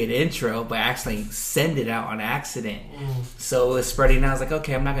supposed to be an intro, but I actually sent it out on accident. So it was spreading out. I was like,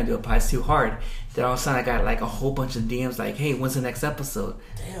 okay, I'm not gonna do it, but it's too hard. Then all of a sudden, I got like a whole bunch of DMs like, hey, when's the next episode?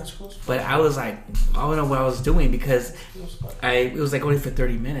 Damn, that's cool. But I was like, I don't know what I was doing because it was like only for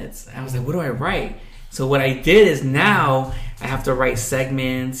 30 minutes. I was like, what do I write? So what I did is now I have to write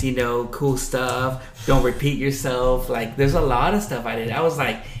segments, cool stuff. Don't repeat yourself. Like, there's a lot of stuff I did. I was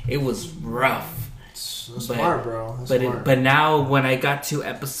like, it was rough. Smart, bro. Smart. But now when I got to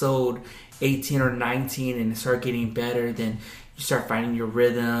episode 18 or 19 and it started getting better, then you start finding your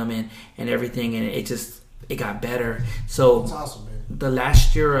rhythm and everything, and it got better. So that's awesome, man. The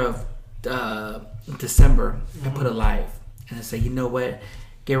last year of December, I put a live, and I said, you know what?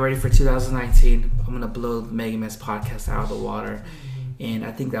 Get ready for 2019. I'm gonna blow the Mega Man's podcast out of the water. And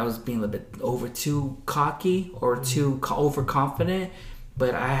I think that was being a little bit over too cocky or too overconfident.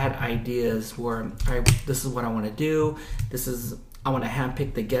 But I had ideas where this is what I want to do. I want to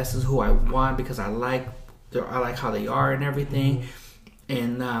handpick the guests who I want because I like how they are and everything.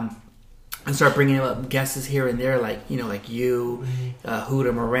 And start bringing up guests here and there, like you,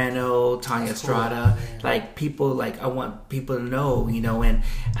 Huda Moreno, Tanya Estrada, like people. Like I want people to know, and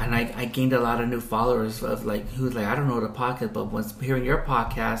I gained a lot of new followers of who's like, I don't know the podcast, but once hearing your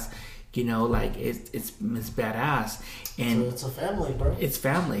podcast, it's badass. And so it's a family, bro. It's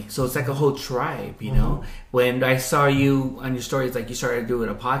family. So it's like a whole tribe, When I saw you on your stories, like you started doing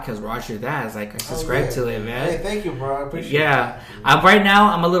a podcast, Roger that. I was like, I subscribe to it, man. Hey, thank you, bro. I appreciate it. Yeah. Right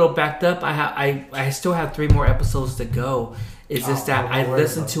now, I'm a little backed up. I still have 3 more episodes to go. It's just that I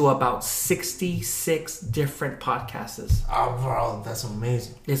listened to about 66 different podcasts. Oh, bro, that's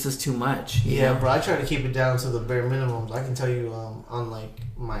amazing. This is too much. Yeah, bro. I try to keep it down to the bare minimums. I can tell you on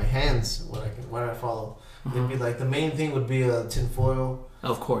my hands what I follow. It'd be like the main thing would be tinfoil.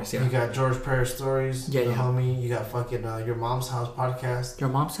 Of course, yeah. You got George Perez stories. Yeah, the homie. You got fucking Your Mom's House podcast. Your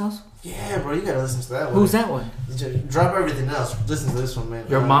Mom's House? Yeah, bro. You gotta listen to that one. Who's that one? Drop everything else. Listen to this one, man.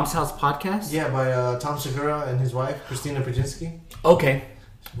 Your Mom's House podcast? Yeah, by Tom Segura and his wife Christina Pajinski. Okay.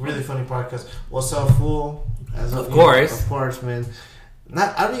 Really funny podcast. What's Up, Fool? Of course, man.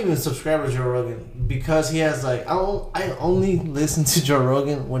 I don't even subscribe to Joe Rogan because he has I only listen to Joe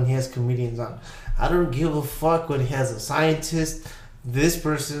Rogan when he has comedians on. I don't give a fuck when he has a scientist, this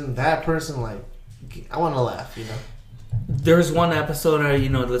person, that person. I want to laugh, There's one episode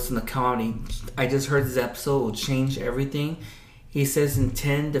listen to comedy. I just heard this episode will change everything. He says in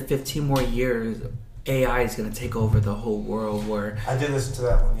 10 to 15 more years, AI is going to take over the whole world. Where I did listen to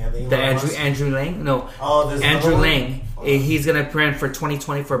that one. Yeah, the Andrew Lang. No, Andrew Lang. He's going to run for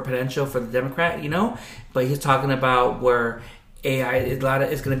 2020 for a potential for the Democrat. But he's talking about where AI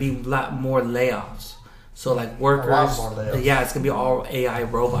is going to be a lot more layoffs. So workers, it's gonna be all AI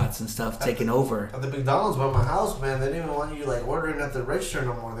robots and stuff taking over. At the McDonald's by my house, man, they don't even want you ordering at the register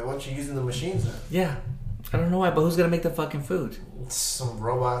no more. They want you using the machines now. Yeah, I don't know why, but who's gonna make the fucking food? Some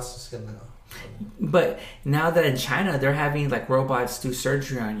robots is gonna. But now that in China they're having robots do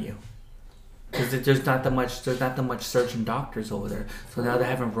surgery on you because there's not that much surgeon doctors over there. So now they're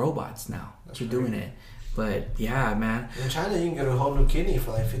having robots now doing it. But yeah, man. In China, you can get a whole new kidney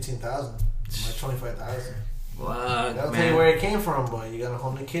for $15,000. 25,000. That'll tell you where it came from, boy. You got a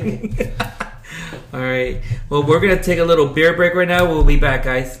whole new kidney. All right. Well, we're gonna take a little beer break right now. We'll be back,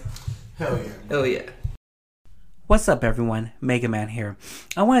 guys. Hell yeah. Hell yeah. What's up, everyone? Mega Man here.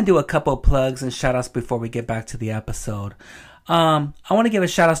 I want to do a couple plugs and shout outs before we get back to the episode. I want to give a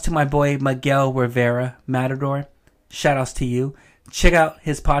shout outs to my boy Miguel Rivera Matador. Shout outs to you. Check out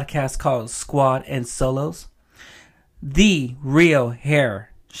his podcast called Squad and Solos. The Rio Hair.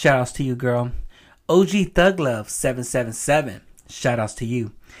 Shout outs to you, girl. OG Thug Love 777. Shout outs to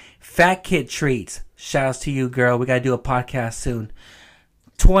you. Fat Kid Treats. Shout outs to you, girl. We gotta do a podcast soon.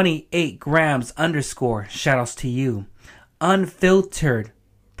 28 grams _ shout outs to you. Unfiltered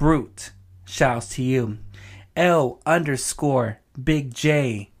Brute. Shout outs to you. L _ Big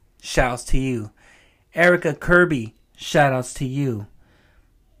J. Shout outs to you. Erica Kirby. Shout outs to you.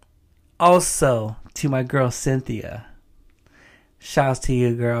 Also to my girl Cynthia. Shouts to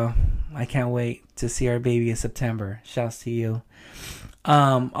you, girl. I can't wait to see our baby in September. Shouts to you.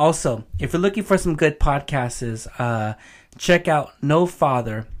 Also, if you're looking for some good podcasts, check out No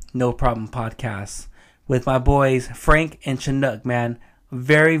Father, No Problem podcast with my boys Frank and Chinook, man.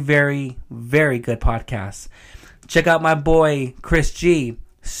 Very, very, very good podcast. Check out my boy Chris G,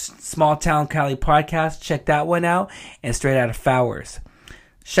 Small Town Cali podcast. Check that one out. And Straight Out of Flowers.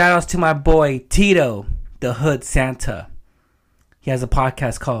 Shout outs to my boy Tito, the Hood Santa. He has a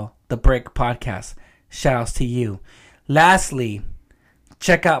podcast called The Brick Podcast. Shout outs to you. Lastly,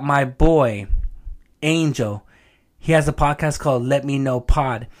 check out my boy Angel. He has a podcast called Let Me Know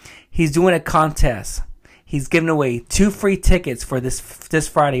Pod. He's doing a contest. He's giving away 2 free tickets for this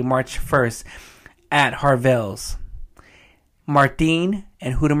Friday, March 1st at Harvell's. Martin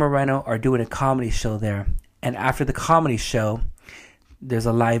and Huda Moreno are doing a comedy show there. And after the comedy show, there's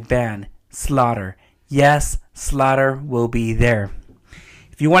a live band, Slaughter. Yes, Slaughter will be there.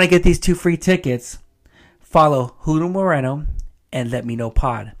 If you want to get these 2 free tickets, follow Huda Moreno and Let Me Know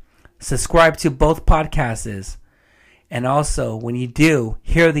Pod. Subscribe to both podcasts. And also, when you do,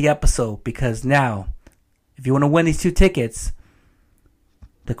 hear the episode, because now, if you want to win these 2 tickets,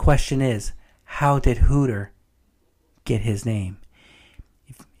 the question is, how did Hooter get his name?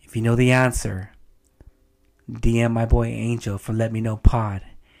 If you know the answer, DM my boy Angel for Let Me Know Pod,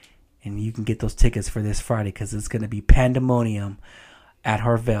 and you can get those tickets for this Friday, because it's going to be pandemonium at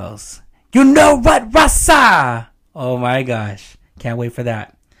Harvell's. You know what, Rasa? Oh my gosh, can't wait for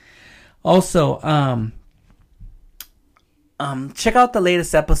that. Also, check out the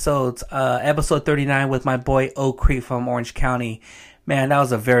latest episodes, episode 39 with my boy Oak Creek from Orange County. Man, that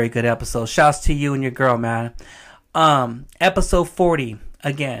was a very good episode. Shouts to you and your girl, man. Episode 40,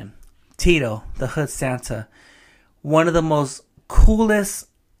 again, Tito, the Hood Santa. One of the most coolest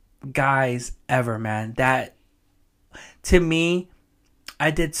guys ever, man. That, to me,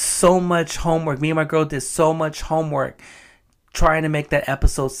 I did so much homework. Me and my girl did so much homework trying to make that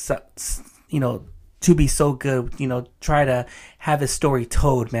episode, to be so good, try to have his story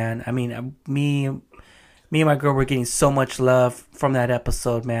told, man. I mean, me and my girl were getting so much love from that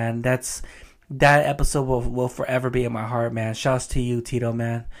episode, man. That episode will forever be in my heart, man. Shouts to you, Tito,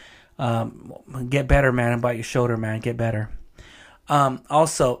 man. Get better, man, about your shoulder, man. Get better.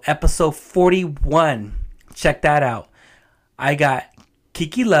 Also, episode 41, check that out. I got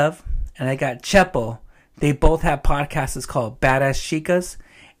Kiki Love and I got Chepo. They both have podcasts. It's called Badass Chicas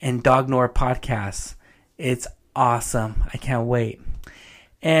and Dog Nor Podcasts. It's awesome. I can't wait.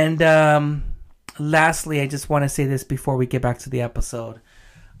 And lastly, I just want to say this before we get back to the episode.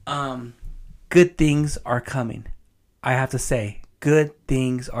 Good things are coming. I have to say, good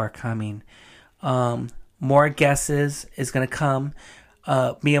things are coming. More guesses is going to come.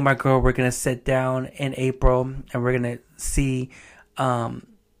 Me and my girl, we're going to sit down in April and we're going to see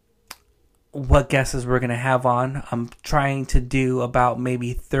what guesses we're going to have on. I'm trying to do about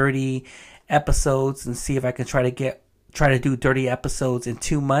maybe 30 episodes and see if I can try to do 30 episodes in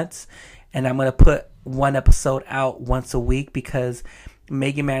 2 months. And I'm going to put 1 episode out once a week, because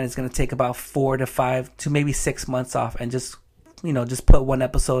Mega Man is going to take about 4 to 5 to maybe 6 months off, and just put 1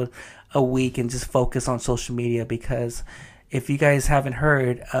 episode a week and just focus on social media. Because if you guys haven't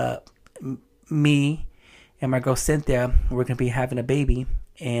heard, me and my girl Cynthia, we're going to be having a baby,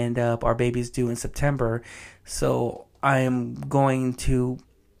 and our baby's due in September. So I am going to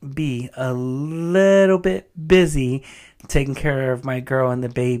be a little bit busy taking care of my girl and the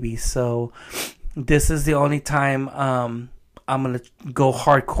baby. So this is the only time I'm going to go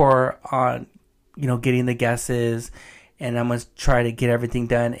hardcore on, getting the guesses, and I'm going to try to get everything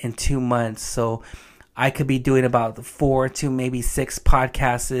done in 2 months. So I could be doing about 4 to maybe 6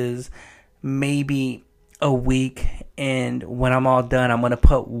 podcasts, maybe a week. And when I'm all done, I'm going to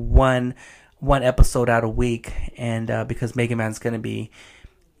put one episode out a week. And because Mega Man's going to be,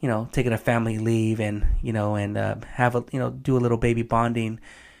 taking a family leave, and, have do a little baby bonding.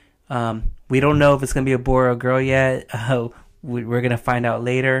 We don't know if it's going to be a boy or a girl yet. We're going to find out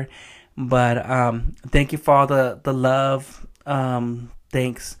later. But thank you for all the love.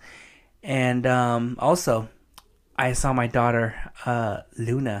 Thanks. And also, I saw my daughter,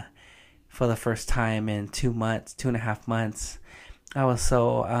 Luna, for the first time in 2.5 months. I was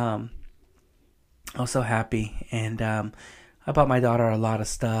so happy. And I bought my daughter a lot of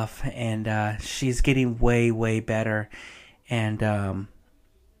stuff. And she's getting way, way better. And I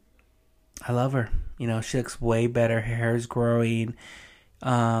love her. She looks way better. Her hair is growing.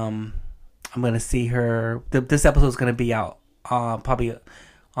 I'm going to see her. This episode is going to be out probably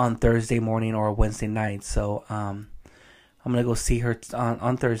on Thursday morning or Wednesday night. So I'm going to go see her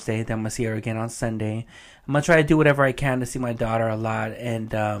on Thursday. Then I'm going to see her again on Sunday. I'm going to try to do whatever I can to see my daughter a lot. And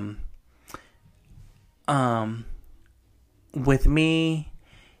with me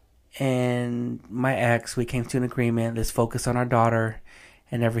and my ex, we came to an agreement. Let's focus on our daughter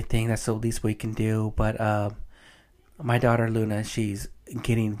and everything. That's the least we can do. But my daughter Luna, she's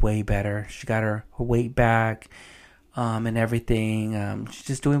getting way better. She got her weight back, and everything. She's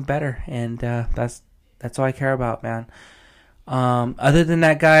just doing better, and that's all I care about, man. Other than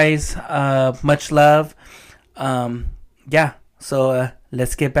that, guys, much love. Yeah. So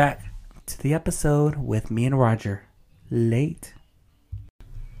let's get back to the episode with me and Roger. Late.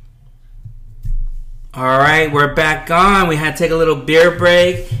 All right, we're back on. We had to take a little beer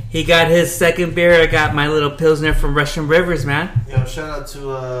break. He got his second beer. I got my little Pilsner from Russian Rivers, man. Yo, shout out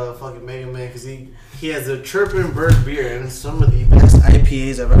to fucking Mega Man, because he has a Chirpin' Bird beer and some of the best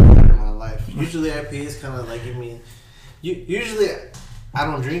IPAs I've ever had in my life. Usually IPAs kind of like give me... Usually I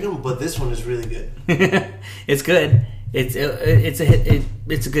don't drink them, but this one is really good. It's good. It's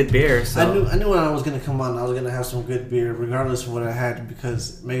a good beer. So. I knew when I was gonna come on, I was gonna have some good beer, regardless of what I had,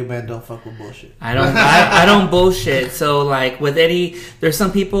 because Mega Man don't fuck with bullshit. I don't bullshit. So like with Eddie, there's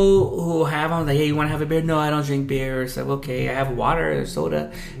some people who have on like, hey, you want to have a beer? No, I don't drink beer. So okay, I have water or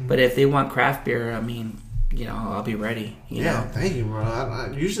soda. Mm-hmm. But if they want craft beer, I mean, you know, I'll be ready. You know? Thank you,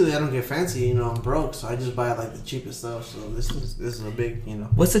 bro. Usually I don't get fancy, you know, I'm broke, so I just buy like the cheapest stuff. So this is a big, you know.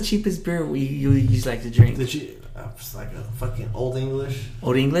 What's the cheapest beer you usually like to drink? It's like a fucking Old English.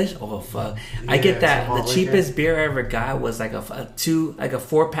 Old English? Oh fuck! Yeah, I get that. The cheapest beer I ever got was like a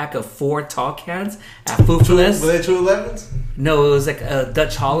 4-pack of 4 tall cans at Foofless. Were they 211s? No, it was like a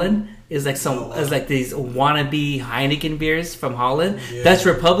Dutch Holland. It's like it's like these wannabe Heineken beers from Holland. Yeah. Dutch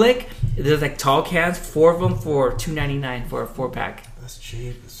Republic. There's like tall cans, 4 of them for $2.99 for a 4-pack. That's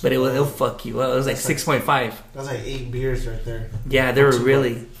cheap. But it'll fuck you up. It was like 6.5. That's like 8 beers right there. Yeah, they were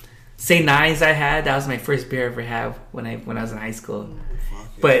really. St. Nines I had, that was my first beer I ever had when I was in high school.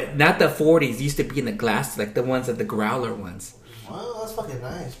 But not the 40s. It used to be in the glass, like the ones that the growler ones. Wow, that's fucking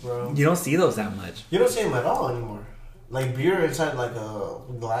nice, bro. You don't see those that much. You don't see them at all anymore. Like beer inside like a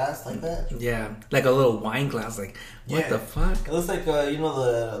glass like that? Yeah, like a little wine glass. Like, what the fuck? It looks like, you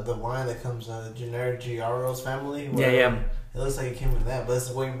know the wine that comes out of the generic Giaros family? Yeah. It looks like it came in that, but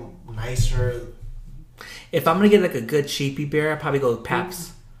it's way nicer. If I'm going to get like a good cheapy beer, I'd probably go with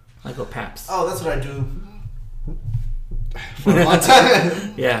Pabst. I go Pabst. Oh, that's what I do for a long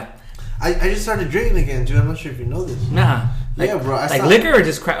time. Yeah. I just started drinking again, dude. I'm not sure if you know this. Nah. Like, yeah, bro. Like liquor or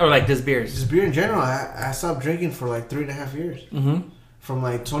just or like just beers? Just beer in general. I stopped drinking for like 3.5 years. Mm-hmm. From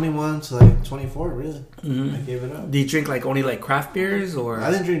like 21 to like 24, really. Mm-hmm. I gave it up. Do you drink like only like craft beers or?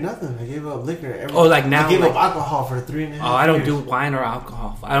 I didn't drink nothing. I gave up liquor. Like now? I gave up alcohol for 3.5 years. Oh, I don't do wine or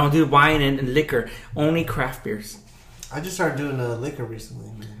alcohol. I don't do wine and liquor. Only craft beers. I just started doing liquor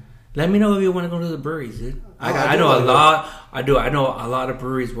recently, man. Let me know if you want to go to the breweries, dude. I know a lot. I know a lot of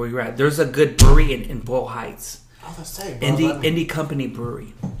breweries where you're at. There's a good brewery in Boyle Heights. Oh, that's tight, bro. Indie Company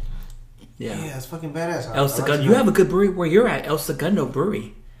Brewery. Yeah, it's fucking badass. El Segundo. You have a good brewery where you're at. El Segundo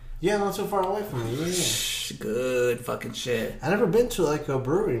Brewery. Yeah, not too far away from me. Yeah. Good fucking shit. I never been to like a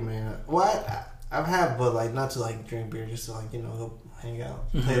brewery, man. Well, I've had, but like not to like drink beer, just to like go hang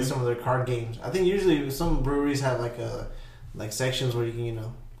out, play some of their card games. I think usually some breweries have like sections where you can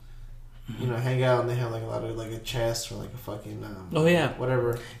hang out, and they have like a lot of like a chest or like a fucking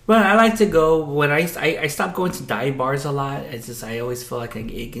whatever. Well, I like to go when I stopped going to dive bars a lot. It's just I always feel like I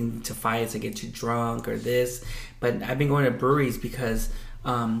get into fights, I get too drunk or this. But I've been going to breweries because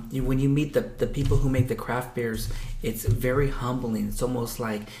when you meet the people who make the craft beers, it's very humbling. It's almost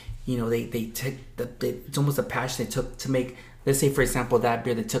like they take it's almost a passion they took to make. Let's say, for example, that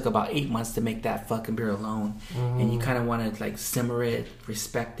beer that took about 8 months to make that fucking beer alone. And you kind of want to, like, simmer it,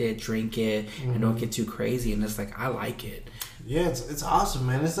 respect it, drink it, and don't get too crazy. And it's like, I like it. Yeah, it's awesome,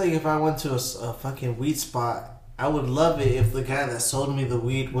 man. It's like if I went to a fucking weed spot, I would love it if the guy that sold me the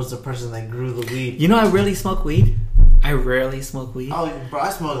weed was the person that grew the weed. You know, I rarely smoke weed. Oh, bro,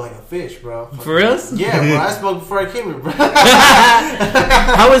 I smoke like a fish, bro. For real? Yeah, bro, I smoked before I came here, bro.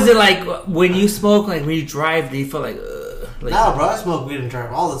 How is it like when you smoke, like when you drive, do you feel like... Nah, bro, I smoke weed and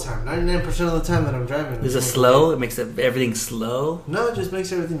drive all the time. 99% of the time that I'm driving. Is it slow? It makes everything slow? No, it just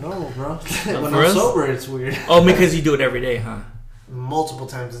makes everything normal, bro. When I'm sober, it's weird. Oh, because you do it every day, huh? Multiple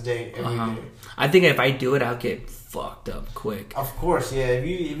times a day, every day. I think if I do it, I'll get fucked up quick. Of course, yeah.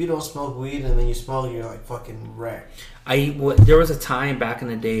 If you don't smoke weed and then you smoke, you're like fucking wrecked. There was a time back in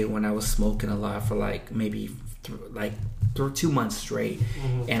the day when I was smoking a lot for like maybe 2 months straight.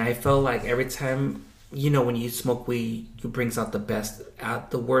 And I felt like every time... when you smoke weed, it brings out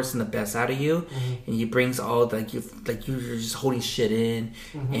the worst and the best out of you, and it brings all you're just holding shit in,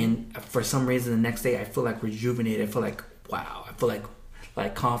 and for some reason the next day I feel like rejuvenated. I feel like wow. I feel like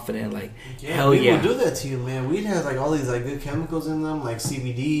like confident, like yeah, hell yeah. Weed will do that to you, man. Weed has like all these like good chemicals in them, like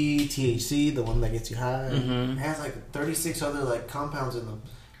CBD, THC, the one that gets you high. It has like 36 other like compounds in them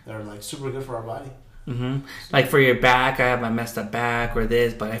that are like super good for our body. Like for your back, I have my messed up back or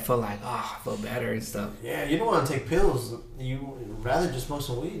this, but I feel like I feel better and stuff. Yeah, you don't want to take pills. You rather just smoke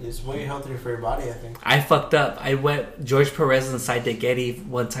some weed. It's way healthier for your body, I think. I fucked up. I went George Perez inside the Getty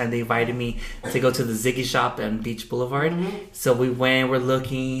one time. They invited me to go to the Ziggy shop on Beach Boulevard. So we went. We're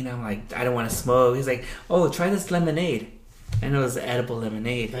looking. I'm like, I don't want to smoke. He's like, oh, try this lemonade. And it was edible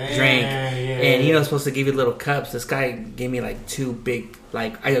lemonade drink. And it's supposed to give you little cups. This guy gave me like 2 big.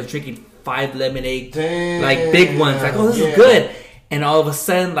 Like I was drinking 5 lemonade, like big ones. Like, oh, this is good. And all of a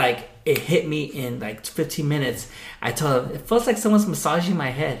sudden, like, it hit me in like 15 minutes. I told him, it feels like someone's massaging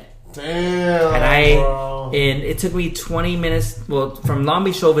my head. Damn. And it took me 20 minutes. Well, from Long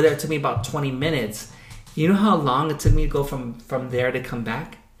Beach over there, it took me about 20 minutes. You know how long it took me to go from there to come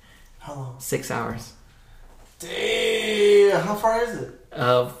back? How long? 6 hours. Damn. How far is it?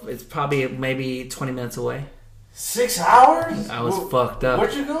 It's probably maybe 20 minutes away. 6 hours? I was fucked up.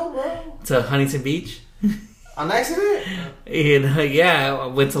 Where'd you go, bro? To Huntington Beach. On accident? And I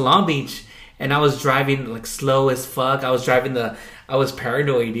went to Long Beach, and I was driving like slow as fuck. I was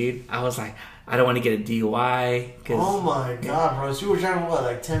paranoid, dude. I was like, I don't want to get a DUI. Oh my god, bro! So you were driving what,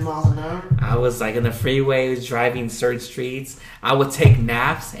 like 10 miles an hour? I was like in the freeway, driving certain streets. I would take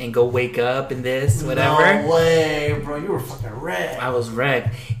naps and go wake up and this, whatever. No way, bro! You were fucking wrecked. I was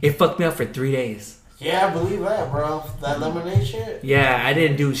wrecked. It fucked me up for 3 days. Yeah, I believe that, bro. That lemonade shit. Yeah, I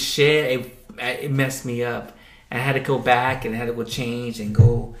didn't do shit. It messed me up. I had to go back and I had to go change and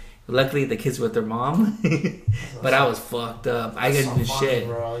go. Luckily, the kids were with their mom, but I was fucked up. I couldn't do shit.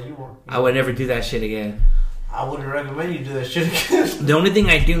 Bro. I would never do that shit again. I wouldn't recommend you do that shit again. The only thing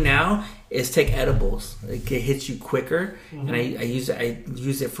I do now is take edibles. It hits you quicker, and I use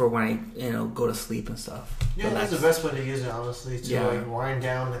it for when I go to sleep and stuff. Yeah, that's the best way to use it, honestly. To like wind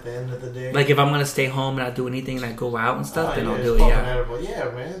down at the end of the day. Like if I'm gonna stay home and not do anything and I go out and stuff, then I'll do it.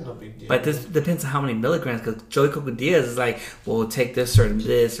 Yeah, man, no big deal. But this depends on how many milligrams. Because Joey Coco Diaz is like, well, take this or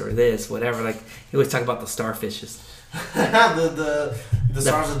this, whatever. Like he always talk about the starfishes. the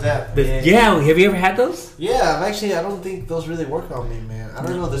stars of death. Yeah, have you ever had those? Yeah, I don't think those really work on me, man. I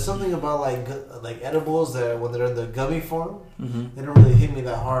don't know. There's something about like edibles that when they're in the gummy form, they don't really hit me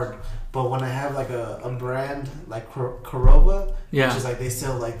that hard. But when I have like a brand like Corova, which is like they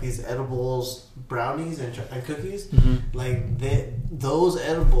sell like these edibles, brownies and cookies, like those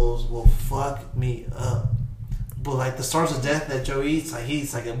edibles will fuck me up. But like the stars of death that Joe eats, like he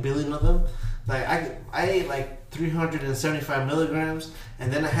eats like 1 billion of them. Like I ate like 375 milligrams,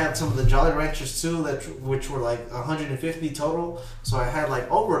 and then I had some of the Jolly Ranchers too, which were like 150 total. So I had like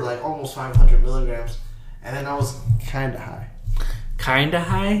over like almost 500 milligrams, and then I was kind of high. Kinda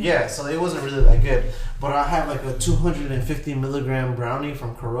high? Yeah, so it wasn't really that good. But I have like a 250 milligram brownie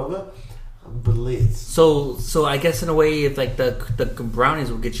from Corova. Blitz. So I guess in a way, if like the brownies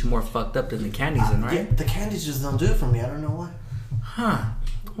will get you more fucked up than the candies, then, right? Yeah, the candies just don't do it for me. I don't know why. Huh.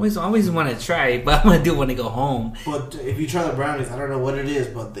 Always want to try it, but I'm gonna do it when I go home. But if you try the brownies, I don't know what it is,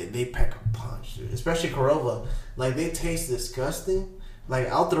 but they pack a punch, dude. Especially Corova. Like they taste disgusting. Like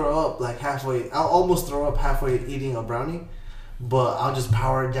I'll throw up like halfway. I'll almost throw up halfway eating a brownie. But I'll just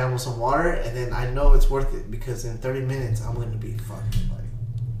power it down with some water, and then I know it's worth it because in 30 minutes I'm gonna be fucking like,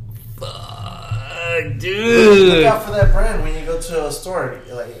 fuck, dude. Look out for that brand when you go to a store.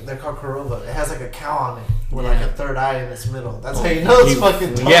 Like they're called Corova. It has like a cow on it with like a third eye in its middle. That's how you know it's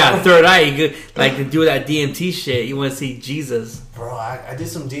fucking tough. Yeah, third eye. You good? Like to do that DMT shit. You want to see Jesus, bro? I did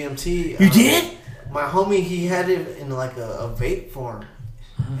some DMT. You did? My homie, he had it in like a vape form,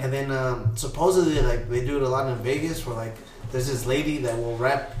 and then supposedly like they do it a lot in Vegas where like. There's this lady that will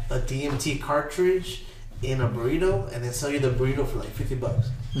wrap a DMT cartridge in a burrito and then sell you the burrito for like $50.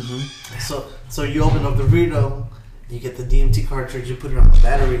 So you open up the burrito, you get the DMT cartridge, you put it on the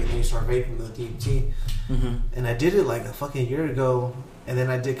battery, and then you start vaping the DMT. And I did it like a fucking year ago, and then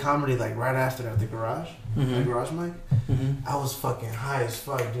I did comedy like right after at the garage, the garage mic. I was fucking high as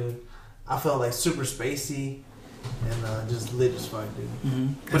fuck, dude. I felt like super spacey and just lit as fuck,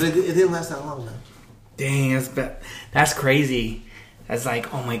 dude. But it didn't last that long, man. Dang, that's crazy. That's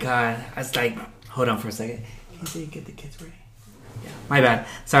like, oh my god. That's like, hold on for a second. Can you get the kids ready? Yeah, my bad.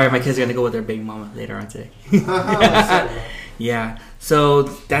 Sorry, my kids are gonna go with their baby mama later on today. Yeah. So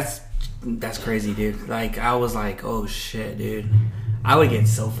that's crazy, dude. Like I was like, oh shit, dude. I would get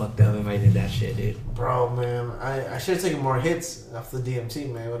so fucked up if I did that shit, dude. Bro, man, I should have taken more hits off the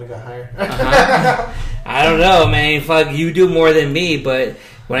DMT, man. Would have got higher. I don't know, man. Fuck, you do more than me, but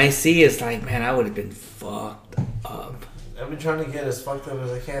when I see it's like, man, I would have been fucked up. I've been trying to get as fucked up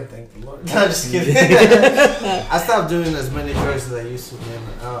as I can. Thank the Lord. No, just kidding. I stopped doing as many drugs as I used to, man.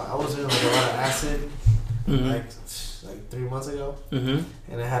 I was doing like a lot of acid, like 3 months ago, and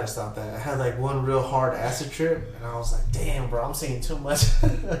I had to stop that. I had like one real hard acid trip, and I was like, "Damn, bro, I'm seeing too much."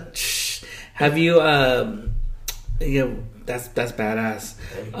 Have you? That's badass.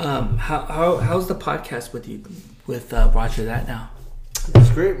 How's the podcast with you with Roger that now?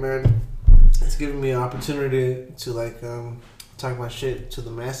 It's great, man. It's giving me an opportunity to like talk my shit to the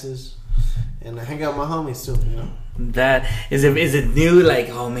masses and hang out with my homies too. You know, that is it new, like,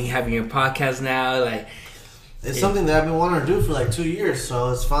 homie, having your podcast now, like. It's something that I've been wanting to do for like 2 years,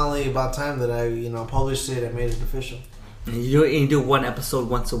 so it's finally about time that I, published it and made it official. And you do one episode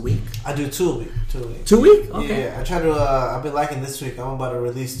once a week? I do 2 a week. 2 week? Okay. Yeah, I try to. I've been liking this week. I'm about to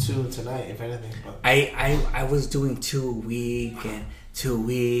release 2 tonight, if anything. But. I was doing 2 a week and 2 a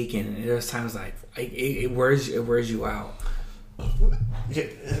week, and there's times like it wears you out. Yeah,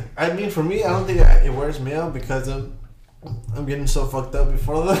 I mean, for me, I don't think it wears me out because I'm getting so fucked up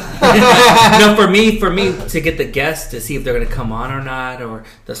before that. No, for me, to get the guests to see if they're gonna come on or not, or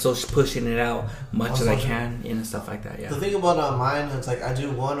the social pushing it out much as I can, and stuff like that. Yeah. The thing about mine, it's like I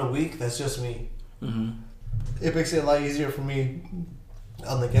do 1 a week. That's just me. It makes it a lot easier for me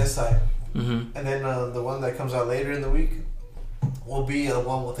on the guest side. And then the one that comes out later in the week will be the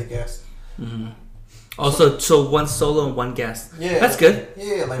one with the guest. Also, so 1 solo and 1 guest. Yeah, that's good.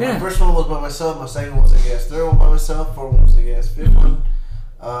 Yeah, my first one was by myself. My second one was a guest. Third one by myself. Fourth one was a guest. Fifth one,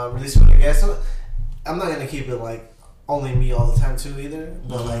 released with a guest. So I'm not gonna keep it like only me all the time too either.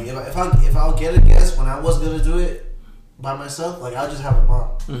 But like if I'll get a guest when I was gonna do it by myself, like I'll just have them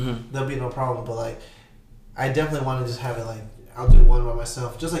on. There'll be no problem. But like I definitely want to just have it like I'll do one by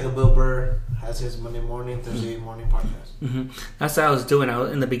myself, just like a Bill Burr has his Monday morning, Thursday morning podcast. That's what I was doing.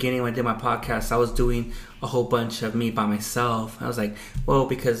 In the beginning when I did my podcast, I was doing a whole bunch of me by myself. I was like, well,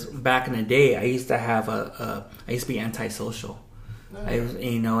 because back in the day, I used to have I used to be antisocial. I was,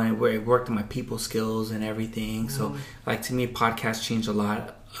 and it worked on my people skills and everything. So, like, to me, podcasts changed a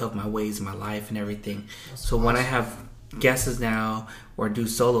lot of my ways in my life and everything. That's so awesome. When I have guests now or do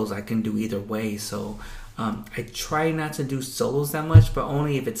solos, I can do either way. So I try not to do solos that much, but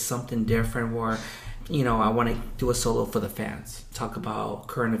only if it's something different where, I want to do a solo for the fans. Talk about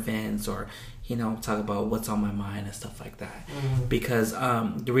current events or, talk about what's on my mind and stuff like that. Because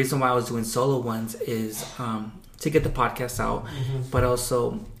the reason why I was doing solo ones is to get the podcast out. But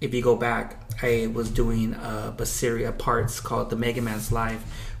also, if you go back, I was doing a series of parts called The Mega Man's Life,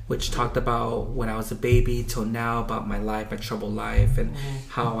 which talked about when I was a baby till now, about my life, my troubled life, and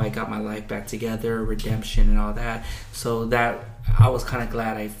how I got my life back together, redemption, and all that. So that I was kind of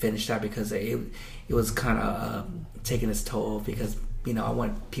glad I finished that because it was kind of taking its toll because I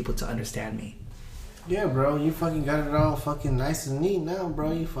want people to understand me. Yeah, bro, you fucking got it all fucking nice and neat now,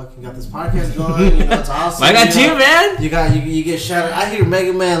 bro. You fucking got this podcast going. It's awesome. I got you, man. You get shouted. I hear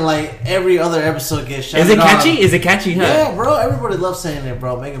Mega Man like every other episode gets shouted. Is it catchy? Is it catchy? Huh? Yeah, bro. Everybody loves saying it,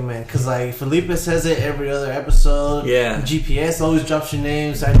 bro. Mega Man, because like Felipe says it every other episode. Yeah. GPS always drops your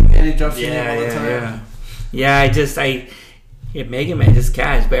name. Eddie drops your name all the time. Yeah, Mega Man just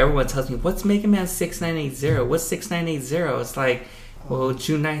catch, but everyone tells me, "What's Mega Man 6980? What's 6980?" It's like, well,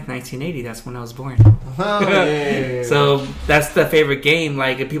 June 9th, 1980, that's when I was born. Yeah. So that's the favorite game.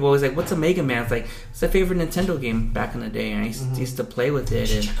 Like, people always like, what's a Mega Man? It's like, it's the favorite Nintendo game back in the day. And I used to play with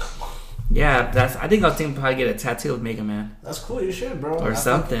it. And yeah, I think I was thinking probably get a tattoo of Mega Man. That's cool, you should, bro. Or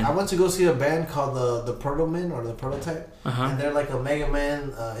something. I went to go see a band called the Proto Men or the Prototype. And they're like a Mega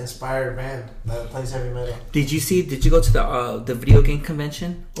Man inspired band that plays heavy metal. Did you go to the video game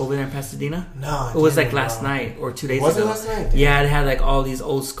convention over there in Pasadena? No, it was like last night or 2 days ago. Was it last night? Yeah, it had like all these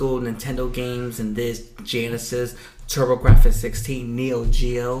old school Nintendo games and this Genesis, TurboGrafx 16, Neo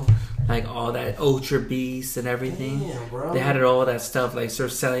Geo, like all that Ultra Beast and everything. Damn, bro. They had it all that stuff, like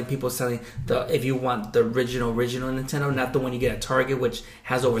people selling if you want the original Nintendo, not the one you get at Target, which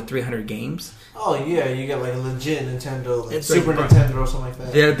has over 300 games. Oh yeah, you got like a legit Nintendo, like Super Nintendo or something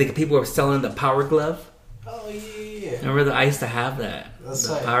like that. The people were selling the Power Glove. Oh yeah. Remember I used to have that. That's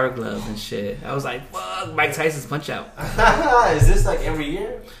the Power Glove and shit. I was like, fuck, Mike Tyson's Punch Out. Is this like every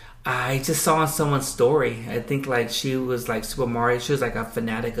year? I just saw on someone's story. I think like she was like Super Mario. She was like a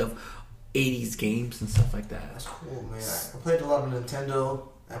fanatic of 80s games and stuff like that. That's cool, man. I played a lot of Nintendo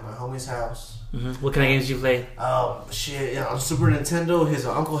at my homie's house. What kind of games you play? Shit. Yeah, on Super Nintendo, his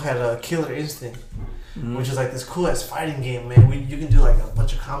uncle had a Killer Instinct, which is like this cool ass fighting game, man. You can do like a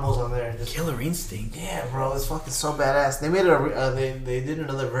bunch of combos on there. And Killer Instinct. Yeah, bro, it's fucking so badass. They made they did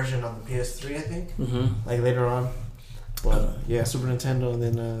another version on the PS3, I think. Like later on. But yeah, Super Nintendo, and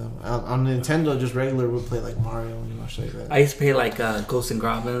then on Nintendo, just regular, we'll play like Mario and shit like that. I used to play like Ghosts and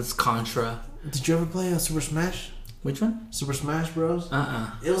Goblins, Contra. Did you ever play Super Smash? Which one? Super Smash Bros.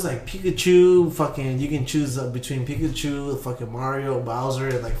 It was like Pikachu. Fucking, you can choose between Pikachu, fucking Mario, Bowser,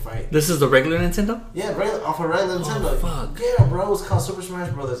 and like fight. This is the regular Nintendo. Yeah, off a regular Nintendo. Oh, fuck. Yeah, bro, it was called Super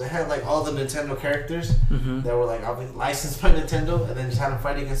Smash Brothers. It had like all the Nintendo characters that were like licensed by Nintendo, and then just had them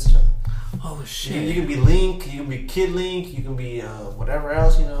fight against each other. Oh shit! You can be Link, you can be Kid Link, you can be whatever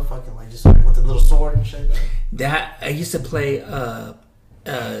else, fucking like just with the little sword and shit. That I used to play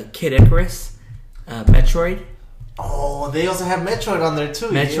Kid Icarus, Metroid. Oh, they also have Metroid on there too.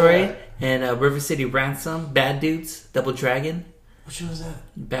 Metroid and River City Ransom, Bad Dudes, Double Dragon. Which one was that?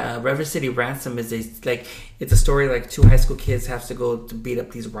 River City Ransom is it's a story like two high school kids have to go to beat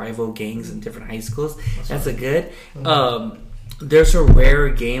up these rival gangs in different high schools. That's a good. There's a rare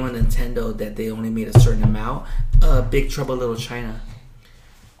game on Nintendo that they only made a certain amount. Big Trouble Little China.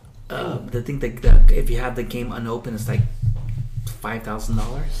 They think that if you have the game unopened, it's like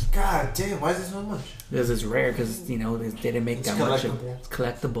 $5,000. God damn, why is it so much? Because it's rare. Because they didn't make that much. It's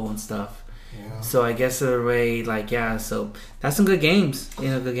collectible and stuff. Yeah. So I guess in a way, so that's some good games.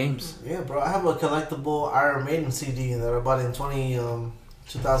 Good games. Yeah, bro. I have a collectible Iron Maiden CD that I bought in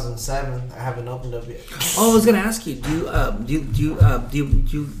 2007. I haven't opened up yet. Oh, I was gonna ask you. Do you have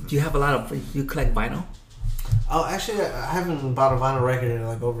a lot of? Do you collect vinyl? Oh, actually, I haven't bought a vinyl record in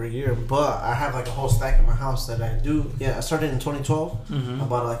like over a year, but I have like a whole stack in my house that I do. Yeah, I started in 2012. I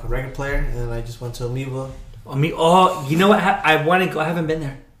bought like a record player, and then I just went to Amoeba. Oh, you know what? I want to go. I haven't been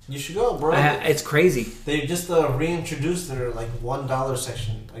there. You should go, bro. It's crazy. They just reintroduced their like $1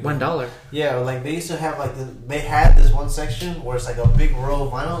 section. Again. $1. Yeah, like they used to have like they had this one section where it's like a big row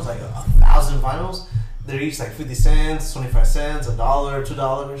of vinyls, like 1,000 vinyls. They're each like 50 cents, 25 cents, $1,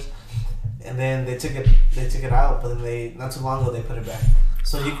 $2. And then they took it out, but then not too long ago they put it back.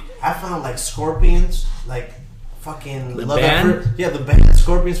 So I found like Scorpions, like fucking the Love band? at First. Yeah, the band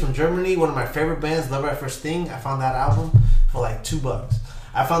Scorpions from Germany, one of my favorite bands, Love at First Thing. I found that album for like $2.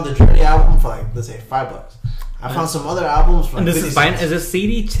 I found the Journey album for like, let's say, $5. I found some other albums for like, and this 50 is cents. Is this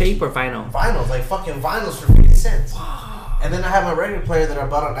CD, tape, or vinyl? Vinyls, like fucking vinyls for 50 cents. And then I have my record player that I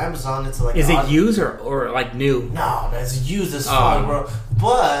bought on Amazon. It's like, is it used or like new? No, that's used as fuck, bro.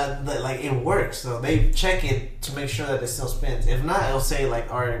 But like it works. So they check it to make sure that it still spins. If not, it'll say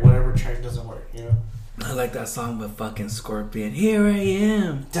like, all right, whatever track doesn't work. I like that song with fucking Scorpion. Here I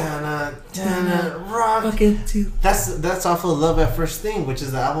am. Dana, rock. Fucking too. That's off of Love at First Thing, which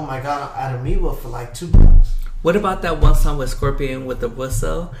is the album I got at Amoeba for like $2. What about that one song with Scorpion with the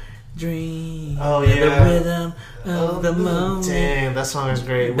whistle? Dream. Oh yeah. The rhythm of the moment. Damn, that song is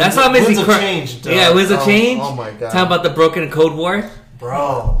great. That song makes me cry. Change, yeah, Winds of Change. Oh my god. Talking about the broken Code War.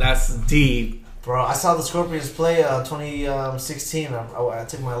 Bro. That's deep. Bro, I saw the Scorpions play 2016. I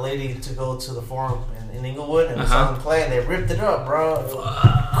took my lady to go to the Forum in Inglewood, and we saw them play, and they ripped it up, bro.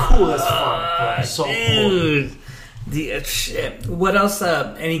 Cool as fuck, bro. So dude. Cool. Shit. What else?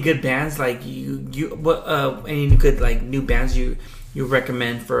 Any good bands like any good like new bands you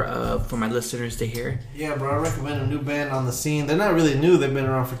recommend for my listeners to hear? Yeah, bro. I recommend a new band on the scene. They're not really new. They've been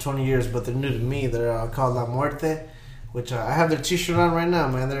around for 20 years, but they're new to me. They're called La Muerte, which I have their T-shirt on right now,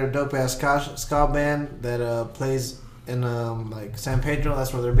 man. They're a dope ass ska band that plays in like San Pedro.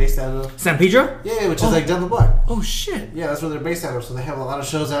 That's where they're based out of. San Pedro? Yeah, which is like down the block. Oh shit! Yeah, that's where they're based out of. So they have a lot of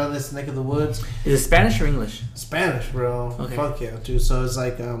shows out in this neck of the woods. Is it Spanish or English? Spanish, bro. Okay. Fuck yeah, dude. So it's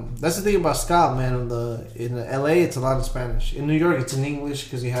like that's the thing about ska, man. In LA, it's a lot in Spanish. In New York, it's in English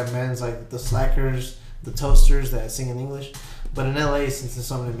because you have bands like the Slackers, the Toasters that sing in English. But in LA, since there's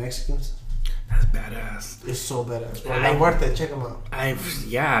so many Mexicans. That's badass. It's so badass. Bro. Worth it. Check them out.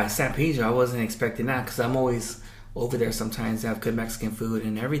 San Pedro. I wasn't expecting that because I'm always over there. Sometimes they have good Mexican food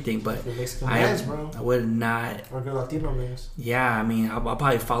and everything, but good Mexican bands, bro. I would not. Or good Latino bands. Yeah, I mean, I'll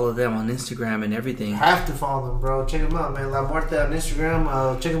probably follow them on Instagram and everything. Have to follow them, bro. Check them out, man. La Muerte on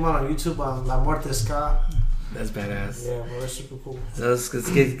Instagram. Check them out on YouTube on La Muerte Ska. That's badass. Yeah, bro. That's super cool. So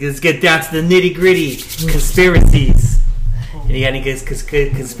let's get down to the nitty gritty conspiracies. And you got any good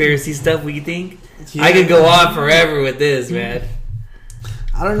conspiracy stuff? What you think? Yeah. I could go on forever with this, man.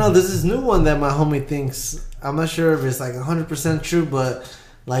 I don't know. There's this new one that my homie thinks. I'm not sure if it's like 100% true, but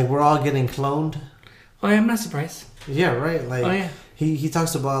like we're all getting cloned. Oh yeah, I'm not surprised. Yeah, right. Like, oh yeah. He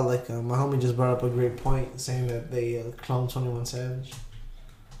talks about like my homie just brought up a great point, saying that they cloned 21 Savage.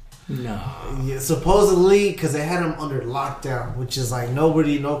 No. Yeah, supposedly because they had him under lockdown, which is like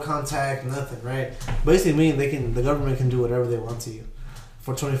nobody, no contact, nothing, right? Basically, meaning the government can do whatever they want to you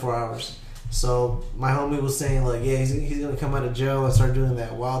for 24 hours. So my homie was saying like, yeah, he's gonna come out of jail and start doing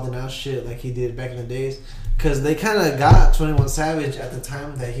that wild and out shit like he did back in the days. Because they kind of got 21 Savage at the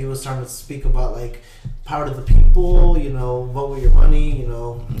time that he was starting to speak about like power to the people, you know, vote with your money, you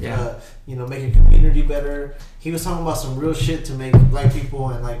know, make your community better. He was talking about some real shit to make black people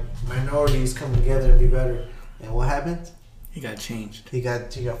and like minorities come together and be better. And what happened? He got changed. He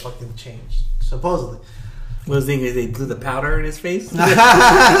got fucking changed, supposedly. What was the thing? Is they blew the powder in his face? Nah,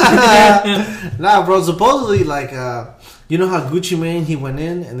 bro. Supposedly, like, you know how Gucci Mane, he went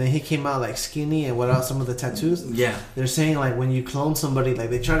in and then he came out like skinny and without some of the tattoos? Yeah. They're saying like when you clone somebody, like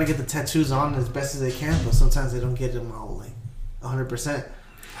they try to get the tattoos on as best as they can, but sometimes they don't get them all like 100%.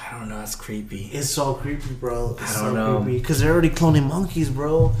 I don't know. That's creepy. It's so creepy, bro. It's I don't know. Because they're already cloning monkeys,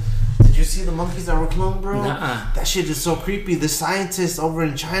 bro. Did you see the monkeys that were cloned, bro? Nuh-uh. That shit is so creepy. The scientist over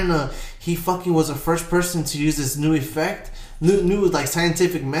in China, he fucking was the first person to use this new effect, new like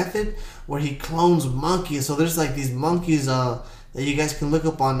scientific method where he clones monkeys. So there's like these monkeys that you guys can look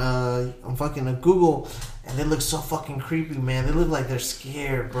up on fucking Google, and they look so fucking creepy, man. They look like they're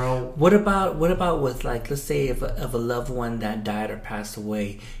scared, bro. What about with like, let's say if a loved one that died or passed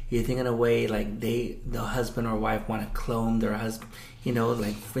away, you think in a way like the husband or wife want to clone their husband, you know,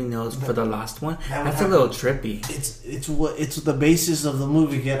 like for the lost one. That's a little trippy. It's the basis of the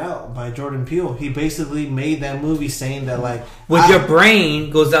movie Get Out by Jordan Peele. He basically made that movie saying that like your brain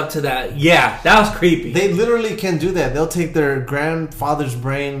goes up to that. Yeah, that was creepy. They literally can do that. They'll take their grandfather's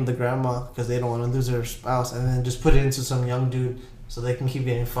brain, the grandma, because they don't want to lose their spouse, and then just put it into some young dude so they can keep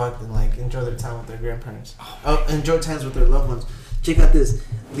getting fucked and like enjoy their time with their grandparents. Enjoy times with their loved ones. Check out this.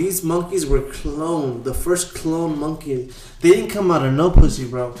 These monkeys were cloned. The first clone monkey. They didn't come out of no pussy,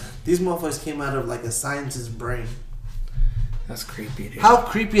 bro. These motherfuckers came out of like a scientist's brain. That's creepy, dude. How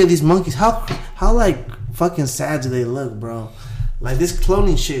creepy are these monkeys? How like fucking sad do they look, bro? Like this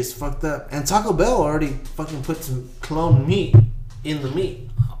cloning shit is fucked up. And Taco Bell already fucking put some cloned meat in the meat.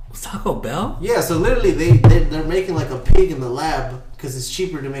 Taco Bell? Yeah, so literally they're making like a pig in the lab because it's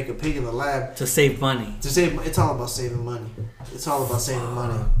cheaper to make a pig in the lab to save money. It's all about saving money. It's all about saving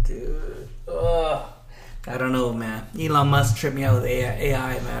money, dude. I don't know, man. Elon Musk tripped me out with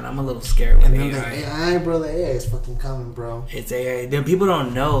AI, man. I'm a little scared with AI. The AI, bro. The AI is fucking coming, bro. It's AI. Then people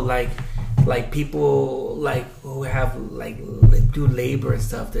don't know, like people like who have like do labor and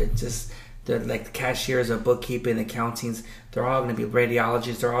stuff. They're like the cashiers or bookkeeping, accountings. They're all going to be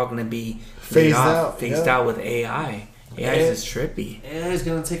radiologists. They're all going to be phased out with AI. AI is just trippy. AI is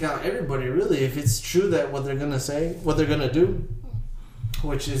going to take out everybody, really. If it's true that what they're going to say, what they're going to do,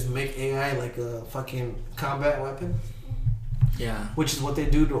 which is make AI like a fucking combat weapon. Yeah. Which is what they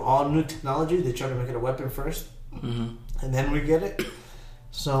do to all new technology. They try to make it a weapon first. Mm-hmm. And then we get it.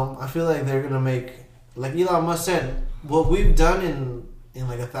 So I feel like they're going to make, like Elon Musk said, what we've done in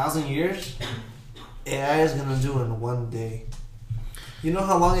like 1,000 years, AI is going to do in one day. You know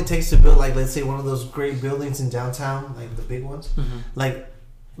how long it takes to build, like, let's say one of those great buildings in downtown, like the big ones? Mm-hmm. Like,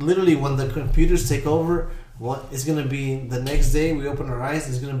 literally when the computers take over, what it's going to be the next day we open our eyes,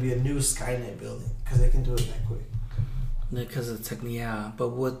 there's going to be a new Skynet building because they can do it that quick. Because of technique, yeah. But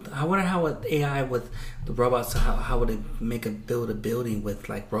I wonder how with AI, with the robots, how would it build a building with,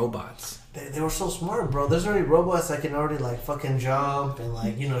 like, robots? They were so smart, bro. There's already robots that can already, like, fucking jump and,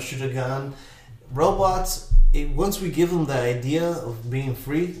 like, you know, shoot a gun. Robots, once we give them the idea of being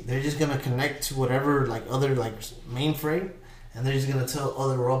free, they're just going to connect to whatever, like, other, like, mainframe, and they're just going to tell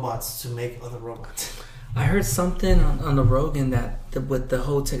other robots to make other robots. I heard something on the Rogan that with the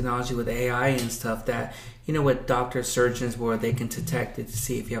whole technology with AI and stuff that, you know, with doctors, surgeons, where they can detect it to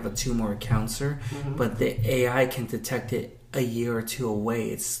see if you have a tumor or cancer, mm-hmm. but the AI can detect it a year or two away.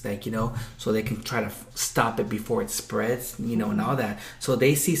 It's like, you know, so they can try to stop it before it spreads, you know, mm-hmm. and all that. So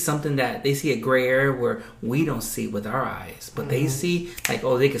they see something that they see a gray area where we don't see with our eyes, but mm-hmm. they see like,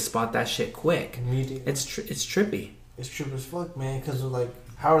 oh, they can spot that shit quick. Immediately. It's trippy. It's trippy as fuck, man. Because like,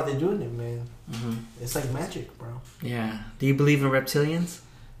 how are they doing it, man? Mm-hmm. It's like magic, bro. Yeah. Do you believe in reptilians?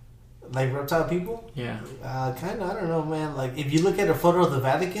 Like reptile people? Yeah. Kind of. I don't know, man. Like if you look at a photo of the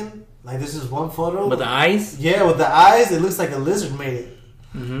Vatican, like this is one photo with the eyes. Yeah, with the eyes, it looks like a lizard made it.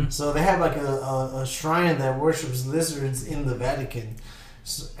 Mm-hmm. So they have like a shrine that worships lizards in the Vatican,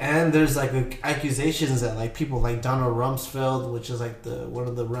 and there's like accusations that like people like Donald Rumsfeld, which is like one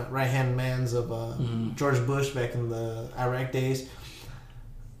of the right hand mans of mm-hmm. George Bush back in the Iraq days.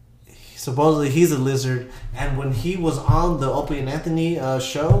 Supposedly he's a lizard, and when he was on the Opie and Anthony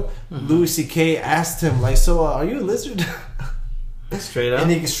show, mm-hmm. Louis C.K. asked him like, "So are you a lizard?" Straight up,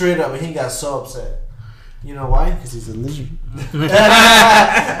 and he got so upset. You know why? Because he's a lizard.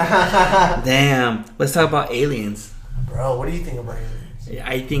 Damn. Let's talk about aliens, bro. What do you think about aliens?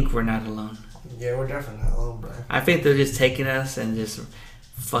 I think we're not alone. Yeah, we're definitely not alone, bro. I think they're just taking us and just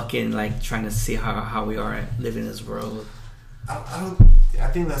fucking like trying to see how we are living in this world. I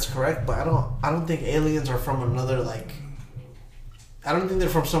think that's correct, but I don't think aliens are from another like. I don't think they're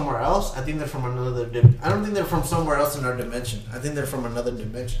from somewhere else. I think they're from another. I don't think they're from somewhere else in our dimension. I think they're from another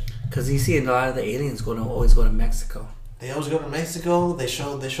dimension. Because you see, a lot of the aliens always go to Mexico. They always go to Mexico. They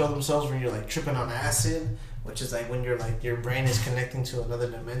show themselves when you're like tripping on acid, which is like when you're like your brain is connecting to another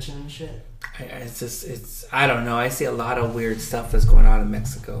dimension and shit. It's I don't know. I see a lot of weird stuff that's going on in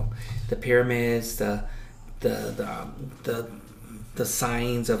Mexico. The pyramids, the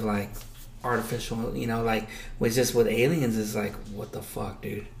signs of like artificial, you know, like with aliens is like, what the fuck,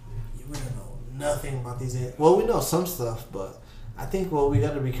 dude? You wouldn't know nothing about these aliens. Well, we know some stuff, but I think what we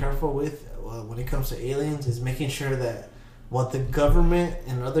got to be careful with when it comes to aliens is making sure that what the government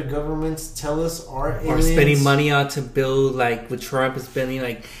and other governments tell us are aliens. Or spending money on to build, like what Trump is spending,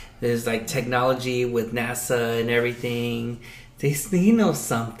 like there's like technology with NASA and everything. He knows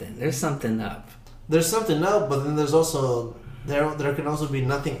something. There's something up. There's something up, but then there's also there can also be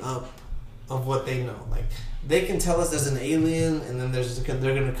nothing up of what they know. Like they can tell us there's an alien, and then they're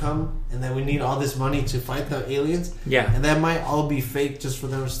gonna come, and then we need all this money to fight the aliens. Yeah, and that might all be fake just for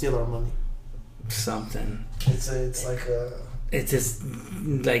them to steal our money. Something. It's like a. It's just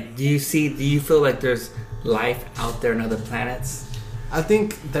like, do you feel like there's life out there on other planets? I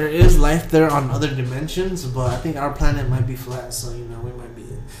think there is life there on other dimensions, but I think our planet might be flat, so you know we might be.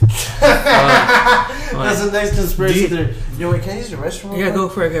 That's the next conspiracy theory. Yo, wait, can I use the restroom? Yeah, go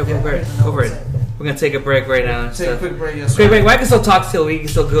for it. Go for it. We're gonna take a break right now. Take a quick break. Yes, quick break. Well, I can still talk till we can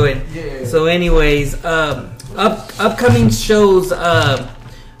still go in. Yeah. So, anyways, upcoming shows.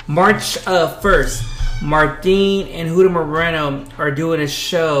 March 1st, Martin and Huda Moreno are doing a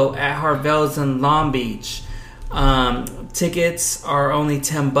show at Harvell's in Long Beach. Tickets are only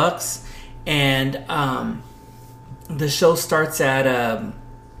 $10, and the show starts at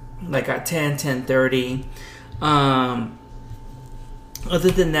like at 10:30.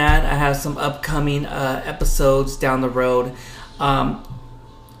 Other than that, I have some upcoming episodes down the road. And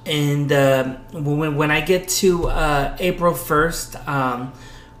when I get to April 1st,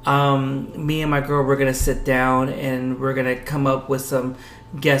 me and my girl, we're gonna sit down and we're gonna come up with some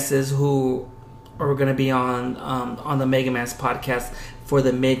guesses who are gonna be on the Mega Man's podcast for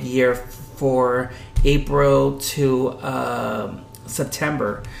the mid-year for April to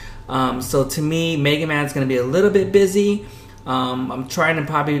September. So to me, Mega Man's gonna be a little bit busy. I'm trying to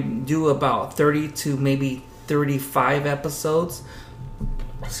probably do about 30 to maybe 35 episodes.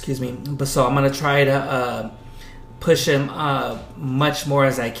 Excuse me. But so I'm gonna try to push him much more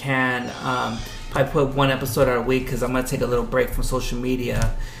as I can. Probably put one episode out a week because I'm gonna take a little break from social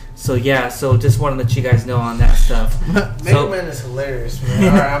media. So yeah, so just want to let you guys know on that stuff. Mega Man is hilarious, man.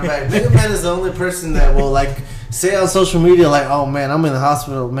 All right, I'm back. Mega Man is the only person that will like say on social media like, "Oh man, I'm in the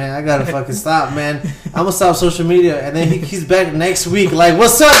hospital, man. I gotta fucking stop, man. I'm gonna stop social media," and then he's back next week like,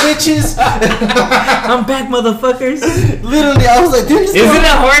 "What's up, bitches? I'm back, motherfuckers." Literally, I was like, "Isn't it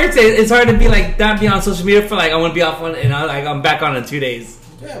hard? It's hard to be like not be on social media for like I want to be off one, and I'm back on in 2 days."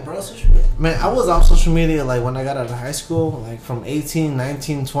 Yeah, bro, social media. Man, I was off social media like when I got out of high school, like from 18,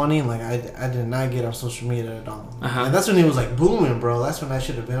 19, 20. Like I did not get on social media at all. And that's when he was like booming, bro. That's when I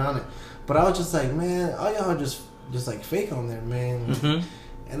should have been on it. But I was just like, man, all y'all just like fake on there, man. Mm-hmm.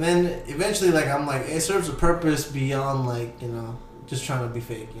 And then eventually, like I'm like, it serves a purpose beyond like, you know, just trying to be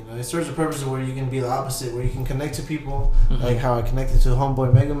fake. You know, it serves a purpose where you can be the opposite, where you can connect to people, like how I connected to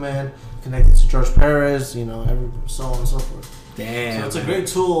Homeboy Mega Man, connected to George Perez, you know, so on and so forth. Damn. So it's a great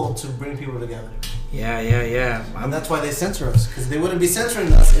tool to bring people together. Yeah. And that's why they censor us, because they wouldn't be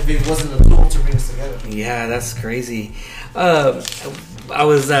censoring us if it wasn't a tool to bring us together. Yeah, that's crazy. I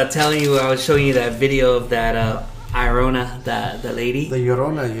was telling you, I was showing you that video of that Irona, the lady. The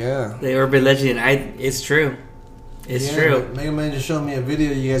Llorona, yeah. The urban legend. It's true. It's true. Mega Man just showed me a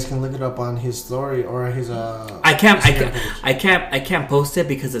video. You guys can look it up on his story or his. I can't post it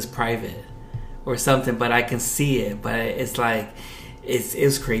because it's private or something, but I can see it. But it's like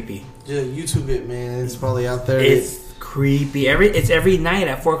it's creepy. Yeah, YouTube it, man. It's probably out there. It's creepy. It's every night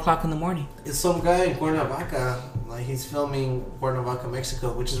at 4:00 in the morning. It's some guy in Cuernavaca. Like he's filming Cuernavaca,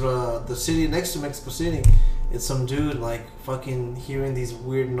 Mexico, which is the city next to Mexico City. It's some dude like fucking hearing these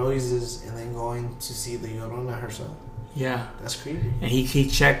weird noises and then going to see the Llorona herself. Yeah, that's creepy. And he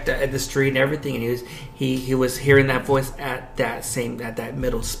checked the street and everything, and he was hearing that voice at that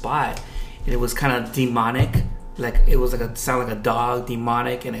middle spot, and it was kind of demonic. Like it was sound like a dog,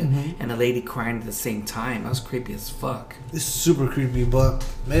 demonic, and a lady crying at the same time. That was creepy as fuck. It's super creepy. But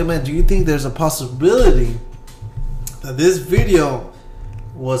Mega Man, do you think there's a possibility that this video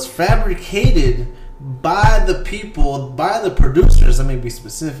was fabricated by the people, by the producers, let me be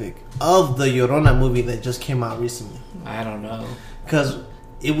specific, of the Llorona movie that just came out recently? I don't know. Because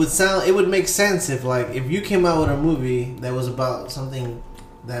it would make sense if you came out with a movie that was about something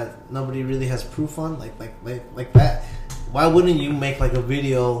that nobody really has proof on, like that. Why wouldn't you make like a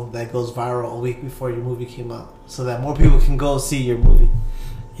video that goes viral a week before your movie came out, so that more people can go see your movie?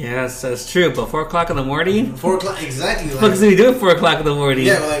 Yes, that's true. But 4 o'clock in the morning? 4 o'clock, exactly. What the fuck is he doing at 4 o'clock in the morning?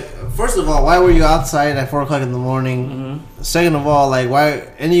 Yeah, like, first of all, why were you outside at 4 o'clock in the morning? Mm-hmm. Second of all, like, why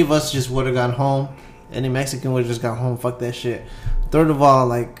any of us just would have gone home? Any Mexican would have just gone home. Fuck that shit. Third of all,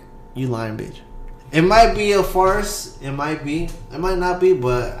 like, you lying, bitch. It might be a farce. It might be. It might not be,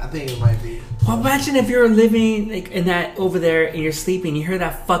 but I think it might be. Well, imagine if you're living like in that over there and you're sleeping, you hear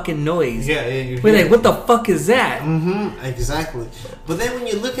that fucking noise. Yeah, yeah. We're like, what the fuck is that? Mm-hmm. Exactly. But then when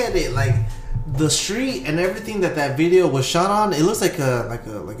you look at it, like the street and everything that video was shot on, it looks like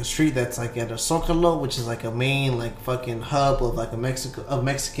a street that's like at a Zócalo, which is like a main like fucking hub of like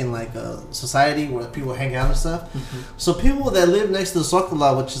Mexican like society where people hang out and stuff. Mm-hmm. So people that live next to the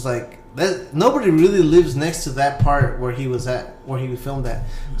Zócalo, which is like. That nobody really lives next to that part where he was filmed at.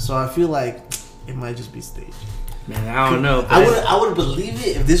 So I feel like it might just be staged. Man, I don't know. I would believe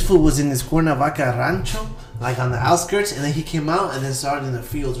it if this fool was in this Cuernavaca rancho, like on the outskirts, and then he came out and then started in the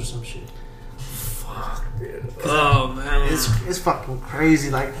fields or some shit. Fuck, dude. Oh man, it's fucking crazy.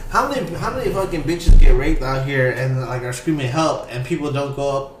 Like how many fucking bitches get raped out here and like are screaming help, and people don't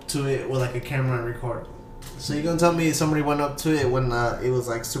go up to it with like a camera and record. So you gonna tell me somebody went up to it when it was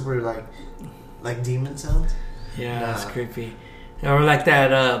like super like demon sounds? Yeah, that's creepy. Or like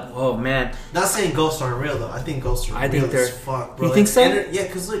that. Oh man. Not saying ghosts aren't real though. I think ghosts are real. I think they're fuck, bro. You think so? Yeah,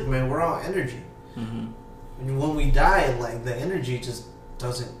 because look, man, we're all energy. Mm-hmm. And when we die, like the energy just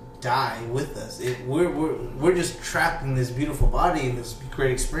doesn't die with us. We're just trapped in this beautiful body and this great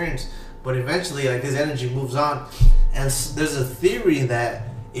experience. But eventually, like this energy moves on, and there's a theory that.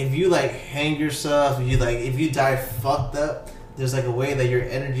 If you like hang yourself, if you die fucked up, there's like a way that your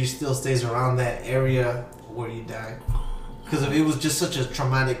energy still stays around that area where you died. Because it was just such a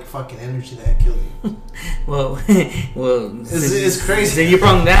traumatic fucking energy that killed you. well, it's crazy. So you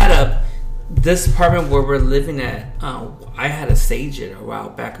brought that up. This apartment where we're living at, I had to sage it a while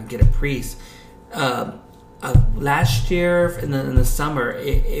back and get a priest. Last year in the summer,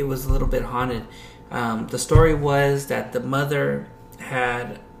 it was a little bit haunted. The story was that the mother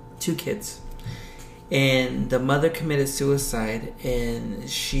had 2 kids, and the mother committed suicide, and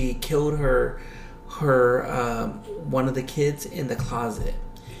she killed her one of the kids in the closet.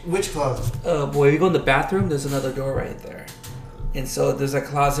 Which closet? Boy, if you go in the bathroom, there's another door right there, and so there's a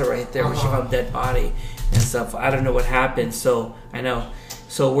closet right there where she found a dead body and stuff. I don't know what happened, so I know.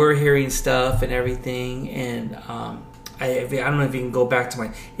 So we're hearing stuff and everything, and I don't know if you can go back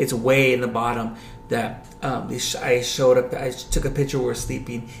to it's way in the bottom that I showed up. I took a picture where we're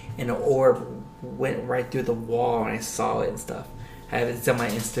sleeping, and an orb went right through the wall, and I saw it and stuff. It's on my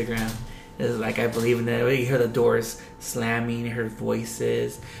Instagram. It's like I believe in that. You hear the doors slamming. I heard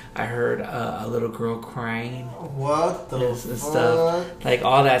voices. I heard a little girl crying. What the fuck? Stuff. Like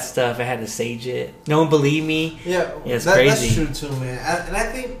all that stuff. I had to sage it. No one believed me. Yeah, it's crazy. That's true too, man. And I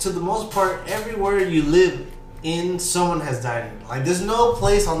think to the most part, everywhere you live in, someone has died in. Like, there's no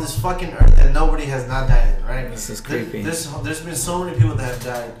place on this fucking earth that nobody has not died in, right? This is creepy. There's been so many people that have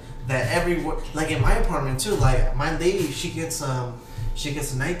died that everywhere. Like in my apartment too. Like my lady, she gets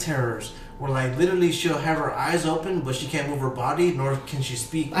night terrors. Where like literally she'll have her eyes open, but she can't move her body, nor can she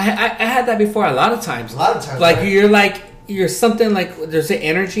speak. I had that before a lot of times. Like right? you're something like there's an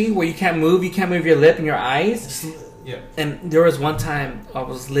energy where you can't move your lip and your eyes. Yeah. And there was one time I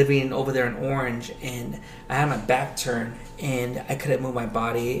was living over there in Orange, and I had my back turned, and I couldn't move my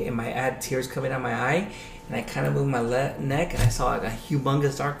body, and I had tears coming out my eye, and I kind of moved my neck, and I saw like a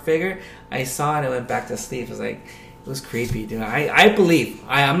humongous dark figure. I saw it and I went back to sleep. It was like. It was creepy, dude. I believe.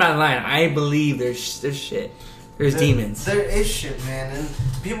 I'm not lying. I believe there's shit. There's demons. There is shit, man. And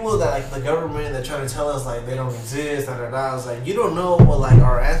people that like the government that try to tell us like they don't exist, I was like, you don't know what like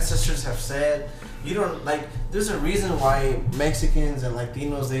our ancestors have said. You don't like. There's a reason why Mexicans and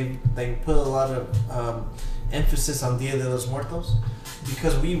Latinos they put a lot of emphasis on Dia de los Muertos,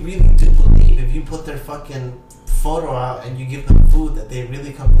 because we really do believe if you put their fucking photo out and you give them food that they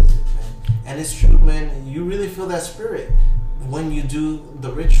really come visit, man. And it's true, man. You really feel that spirit when you do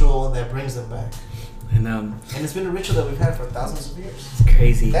the ritual that brings them back. And it's been a ritual that we've had for thousands of years. It's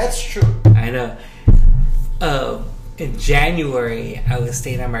crazy. That's true. I know. In January, I was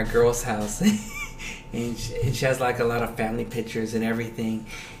staying at my girl's house, and she has like a lot of family pictures and everything.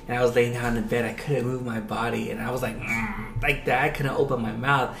 And I was laying down in bed. I couldn't move my body, and I was like that. I couldn't open my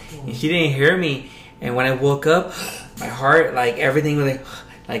mouth, and she didn't hear me. And when I woke up, my heart, like everything was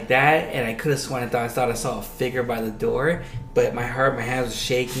like that, and I could have sworn I thought I saw a figure by the door, but my hands were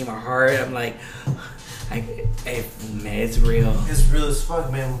shaking. My heart, I'm like, man, it's real. It's real as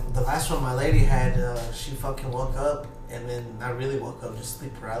fuck, man. The last one my lady had, she fucking woke up, and then not really woke up, just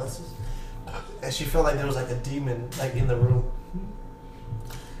sleep paralysis, and she felt like there was like a demon like in the room.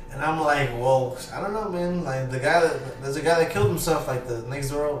 And I'm like, whoa, I don't know, man. Like there's a guy that killed himself like the next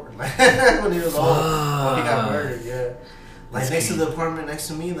door over, when he was old, when he got murdered. Yeah, like next to the apartment next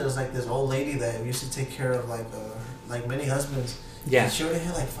to me, there's like this old lady that used to take care of like many husbands. Yeah, and she already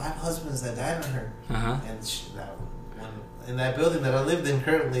had like 5 husbands that died on her. And in that building that I lived in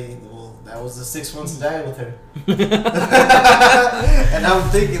currently, well, that was the 6th one to die with her. And I'm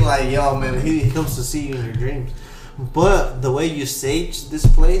thinking like, yo, man, he comes to see you in your dreams. But the way you sage this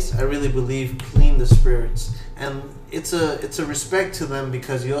place, I really believe clean the spirits, and it's a respect to them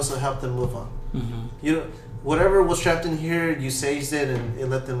because you also help them move on. Whatever was trapped in here, you saged it and it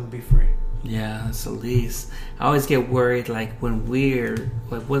let them be free. Yeah, that's the least. I always get worried, like when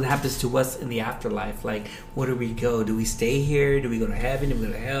what happens to us in the afterlife? Like, where do we go? Do we stay here? Do we go to heaven? Do we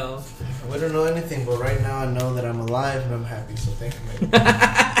go to hell? We don't know anything, but right now I know that I'm alive and I'm happy. So thank you,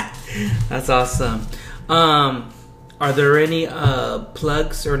 man. That's awesome. Are there any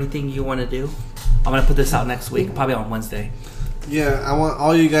plugs or anything you want to do? I'm going to put this out next week, probably on Wednesday. Yeah, I want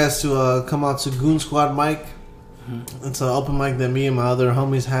all you guys to come out to Goon Squad Mic. It's an open mic that me and my other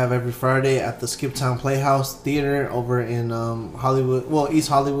homies have every Friday at the Skiptown Playhouse Theater over in Hollywood, East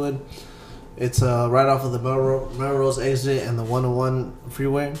Hollywood. It's right off of the Melrose exit and the 101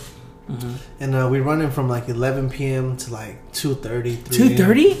 freeway. And we run it from like 11 p.m. to like 2:30.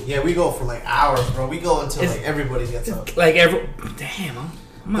 2:30? Yeah, we go for like hours, bro. We go until like everybody gets up. Damn.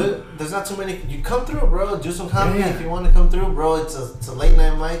 There's not too many. You come through, bro. Do some comedy if you want to come through, bro. It's a late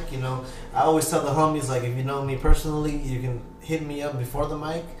night mic. You know, I always tell the homies, like, if you know me personally, you can hit me up before the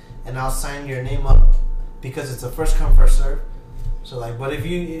mic, and I'll sign your name up because it's a first come first serve. So like, but if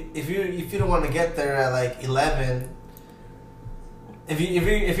you don't want to get there at like 11. If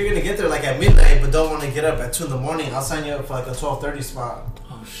you're gonna get there like at midnight but don't want to get up at 2 in the morning, I'll sign you up for like a 12:30 spot.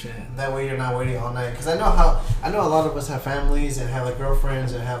 Oh shit! That way you're not waiting all night. Because I know a lot of us have families and have like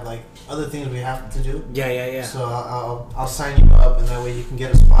girlfriends and have like other things we have to do. Yeah. So I'll sign you up, and that way you can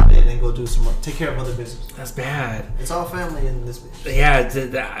get a spot in and go do some take care of other business. That's bad. It's all family in this bitch. Yeah,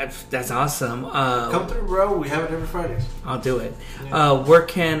 that's awesome. Come through, bro. We have it every Friday. I'll do it. Yeah. Where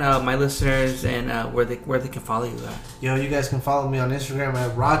can my listeners and where they can follow you at? Yo, you guys can follow me on Instagram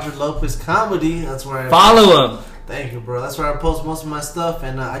at Roger Lopez Comedy. That's where I follow him. Thank you, bro. That's where I post most of my stuff,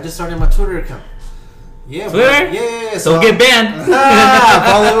 and I just started my Twitter account. Yeah, Twitter? Yeah. So get banned.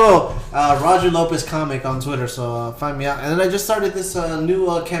 Follow Roger Lopez Comic on Twitter. So find me out. And then I just started this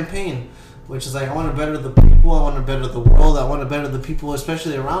new campaign, which is like, I want to better the people. I want to better the world. I want to better the people,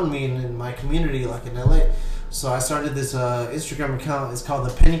 especially around me and in my community, like in LA. So I started this Instagram account. It's called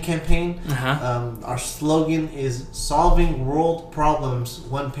the Penny Campaign. Our slogan is solving world problems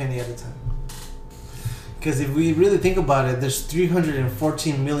one penny at a time. Because if we really think about it, there's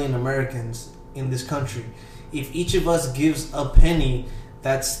 314 million Americans in this country. If each of us gives a penny,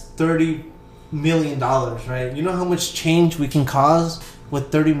 that's $30 million, right? You know how much change we can cause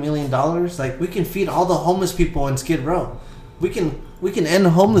with $30 million? Like, we can feed all the homeless people in Skid Row. We can end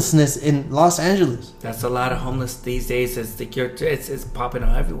homelessness in Los Angeles. That's a lot of homeless these days. It's popping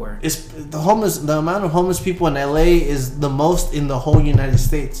up everywhere. The amount of homeless people in LA is the most in the whole United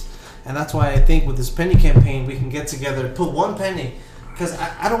States. And that's why I think with this penny campaign, we can get together, put one penny. Because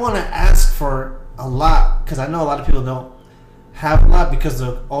I don't want to ask for a lot, because I know a lot of people don't have a lot because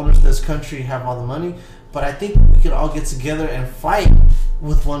the owners of this country have all the money. But I think we could all get together and fight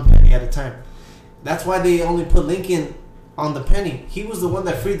with one penny at a time. That's why they only put Lincoln on the penny. He was the one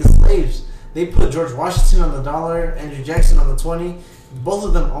that freed the slaves. They put George Washington on the dollar, Andrew Jackson on the 20. Both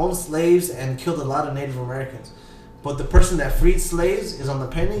of them owned slaves and killed a lot of Native Americans. But the person that freed slaves is on the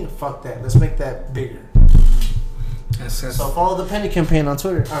penny. Fuck that. Let's make that bigger. So follow the Penny Campaign on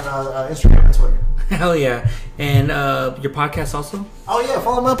Twitter, on Instagram and Twitter. Hell yeah. And your podcast also? Oh yeah,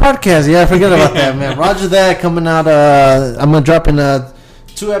 follow my podcast. Yeah, I forget about that, man. Roger that, coming out. I'm gonna drop in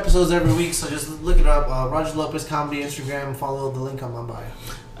 2 episodes every week, so just look it up. Roger Lopez Comedy Instagram. Follow the link on my bio.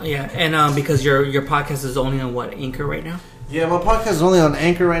 Yeah, and because your podcast is only on what, Anchor right now? Yeah, my podcast is only on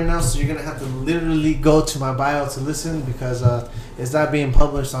Anchor right now, so you're going to have to literally go to my bio to listen, because it's not being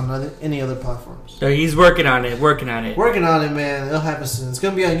published on any other platforms. So he's working on it. Working on it, man. It'll happen soon. It's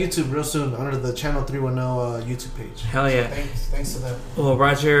gonna be on YouTube real soon under the Channel 310 YouTube page. Hell yeah! So thanks to them. Well,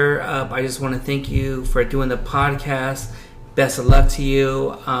 Roger, I just want to thank you for doing the podcast. Best of luck to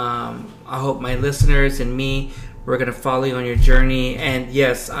you. I hope my listeners and me, we're gonna follow you on your journey. And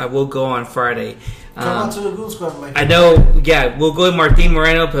yes, I will go on Friday. Come on to the Goon Squad, Mike. I know, yeah, we'll go to Martin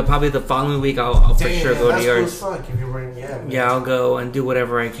Moreno, but probably the following week I'll for sure go to yours. Cool as fuck if you're wearing, yeah, I'll go and do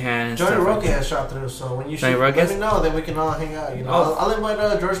whatever I can. Johnny Roque has shot through, so when you shoot, let me know, then we can all hang out. You know, I'll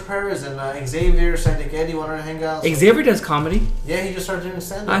invite George Perez and Xavier, Sandic Eddie want to hang out. So. Xavier does comedy. Yeah, he just started doing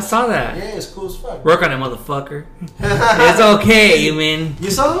stand-up. I saw that. Yeah, it's cool as fuck. Work on it, motherfucker. It's okay, you mean?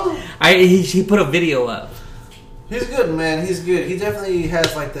 You saw him? He put a video up. He's good, man. He's good. He definitely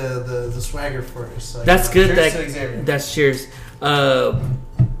has like the swagger for it. So, that's good. Cheers to Xavier. That's cheers.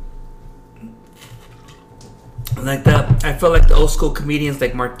 Like I feel like the old school comedians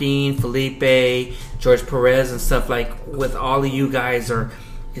like Martin, Felipe, George Perez, and stuff like with all of you guys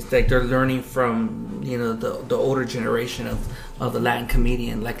it's like they're learning from the older generation of the Latin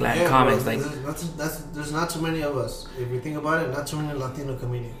comedian, like Latin comics. Bro, there's not too many of us. If you think about it, not too many Latino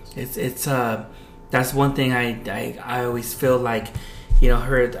comedians. It's that's one thing I always feel like, I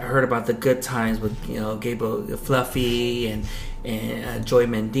heard about the good times with Gabriel Fluffy and Joy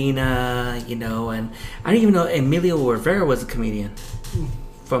Mendina, and I didn't even know Emilio Rivera was a comedian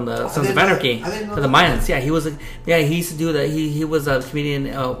from the Sons of Anarchy, from the Mayans. Yeah, he used to do that. He was a comedian.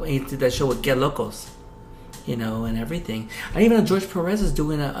 He did that show with Get Locos, and everything. I didn't even know George Perez is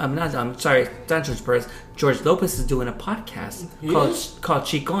doing I'm sorry, not George Perez. George Lopez is doing a podcast called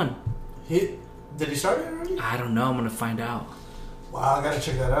Chicon. Did he start it already? I don't know. I'm gonna find out. Wow, I gotta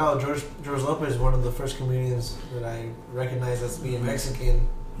check that out. George Lopez is one of the first comedians that I recognize as being Mexican.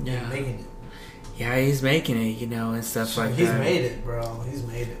 Yeah, making it. Yeah, he's making it, and stuff like that. He's made it, bro. He's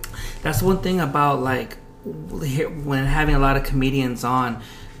made it. That's one thing about like when having a lot of comedians on,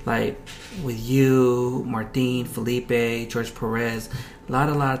 like with you, Martin, Felipe, George Perez, a lot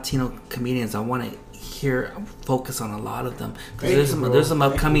of Latino comedians. I want to focus on a lot of them because there's some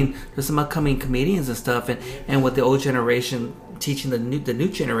upcoming comedians and stuff, and with the old generation teaching the new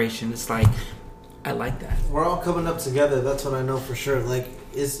generation, it's like I like that. We're all coming up together. That's what I know for sure. Like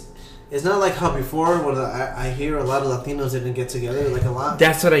it's not like how before when I hear a lot of Latinos didn't get together like a lot.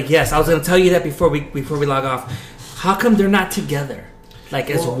 That's what I guess. I was gonna tell you that before we log off. How come they're not together? Like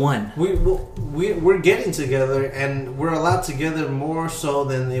as one. We're getting together, and we're a lot together more so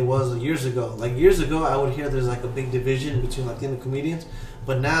than it was years ago. Like years ago, I would hear there's like a big division between Latino comedians,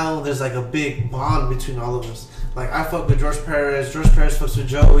 but now there's like a big bond between all of us. Like I fuck with George Perez fucks with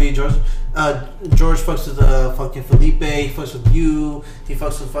Joey, George fucks with fucking Felipe, he fucks with you, he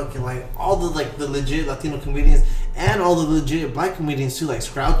fucks with fucking like all the legit Latino comedians and all the legit black comedians too, like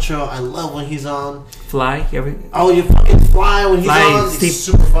Groucho. I love when he's on. Fly, you fucking Fly when he's on. He's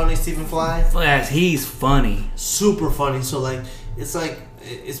super funny, Stephen Fly. Yes, he's funny. Super funny. So like it's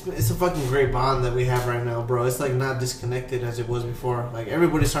a fucking great bond that we have right now, bro. It's like not disconnected as it was before. Like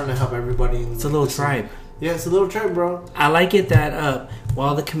everybody's starting to help everybody. It's a little tribe. Yeah, it's a little tribe, bro. I like it that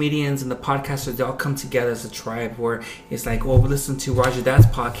while the comedians and the podcasters, they all come together as a tribe where it's like, well, we listen to Roger Dad's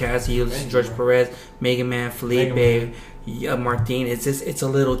podcast. You listen to George Perez, Mega Man, Felipe, Martin. It's a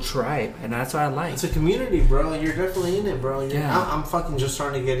little tribe, and that's what I like. It's a community, bro. You're definitely in it, bro. I'm fucking just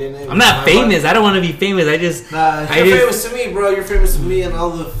starting to get in it. I'm not famous. I don't want to be famous. You're famous to me, bro. You're famous to me and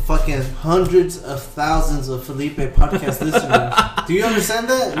all the fucking hundreds of thousands of Felipe podcast listeners. Do you understand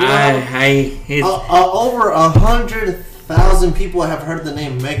that? Over 100,000 people have heard the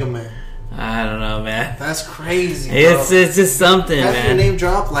name Mega Man. I don't know, man. That's crazy, bro. It's just something, man. Having your name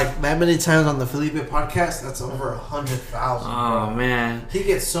drop like that many times on the Felipe podcast, that's over 100,000. Oh, bro. Man. He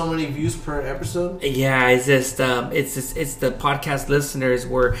gets so many views per episode. Yeah, it's it's the podcast listeners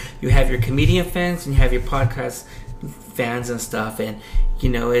where you have your comedian fans and you have your podcast fans and stuff, and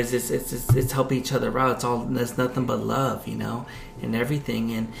it's helping each other out. It's nothing but love, and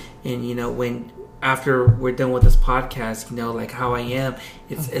everything, and when after we're done with this podcast, like how I am,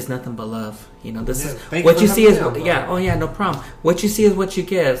 it's nothing but love. This is what you see is no problem. What you see is what you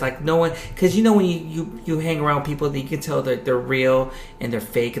get. It's like no one, because when you hang around people, you can tell that they're real and they're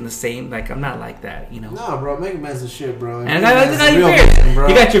fake and the same. Like I'm not like that, No, bro, Mega Man's the shit, bro. And I got your beers.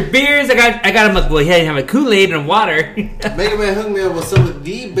 You got your beers. I got him. Well, he had a Kool-Aid and water. Mega Man hooked me up with some of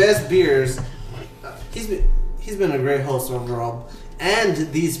the best beers. He's been a great host overall.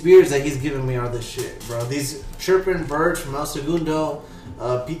 And these beers that he's giving me are the shit, bro. These Chirpin Birds from El Segundo,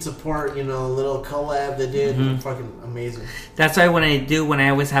 pizza port, you know, little collab they did. Fucking amazing. That's why when I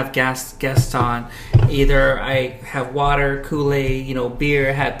always have guests on, either I have water, Kool-Aid, you know, beer,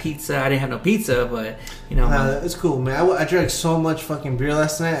 I had pizza. I didn't have no pizza, but you know, it's cool, man. I drank so much fucking beer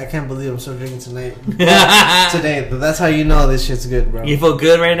last night. I can't believe I'm still drinking tonight. Today, but that's how you know this shit's good, bro. You feel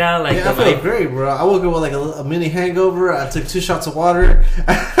good right now? Like, yeah, I feel great, bro. I woke up with like a mini hangover. I took 2 shots of water.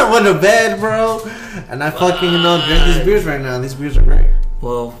 I went to bed, bro, and I fucking drink these beers right now. These beers are great.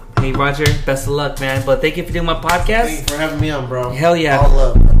 Well, hey Roger, best of luck, man. But thank you for doing my podcast. Thank you for having me on, bro. Hell yeah. All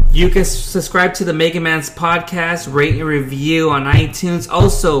love, bro. You can subscribe to the Mega Man's podcast, rate and review on iTunes.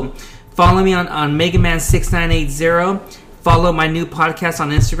 Also, follow me on MegaMan6980. Follow my new podcast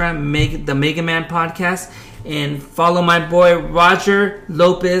on Instagram, the Mega Man Podcast. And follow my boy Roger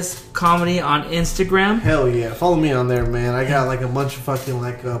Lopez Comedy on Instagram. Hell yeah. Follow me on there, man. I got like a bunch of fucking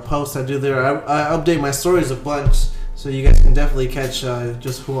posts I do there. I update my stories a bunch. So you guys can definitely catch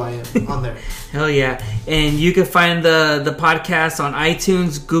just who I am on there. Hell yeah. And you can find the podcast on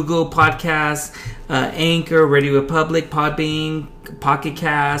iTunes, Google Podcasts, Anchor, Radio Republic, Podbean, Pocket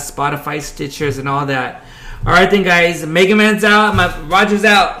Cast, Spotify, Stitchers, and all that. All right then, guys. Mega Man's out. Roger's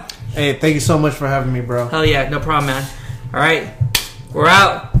out. Hey, thank you so much for having me, bro. Hell yeah. No problem, man. All right. We're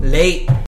out. Late.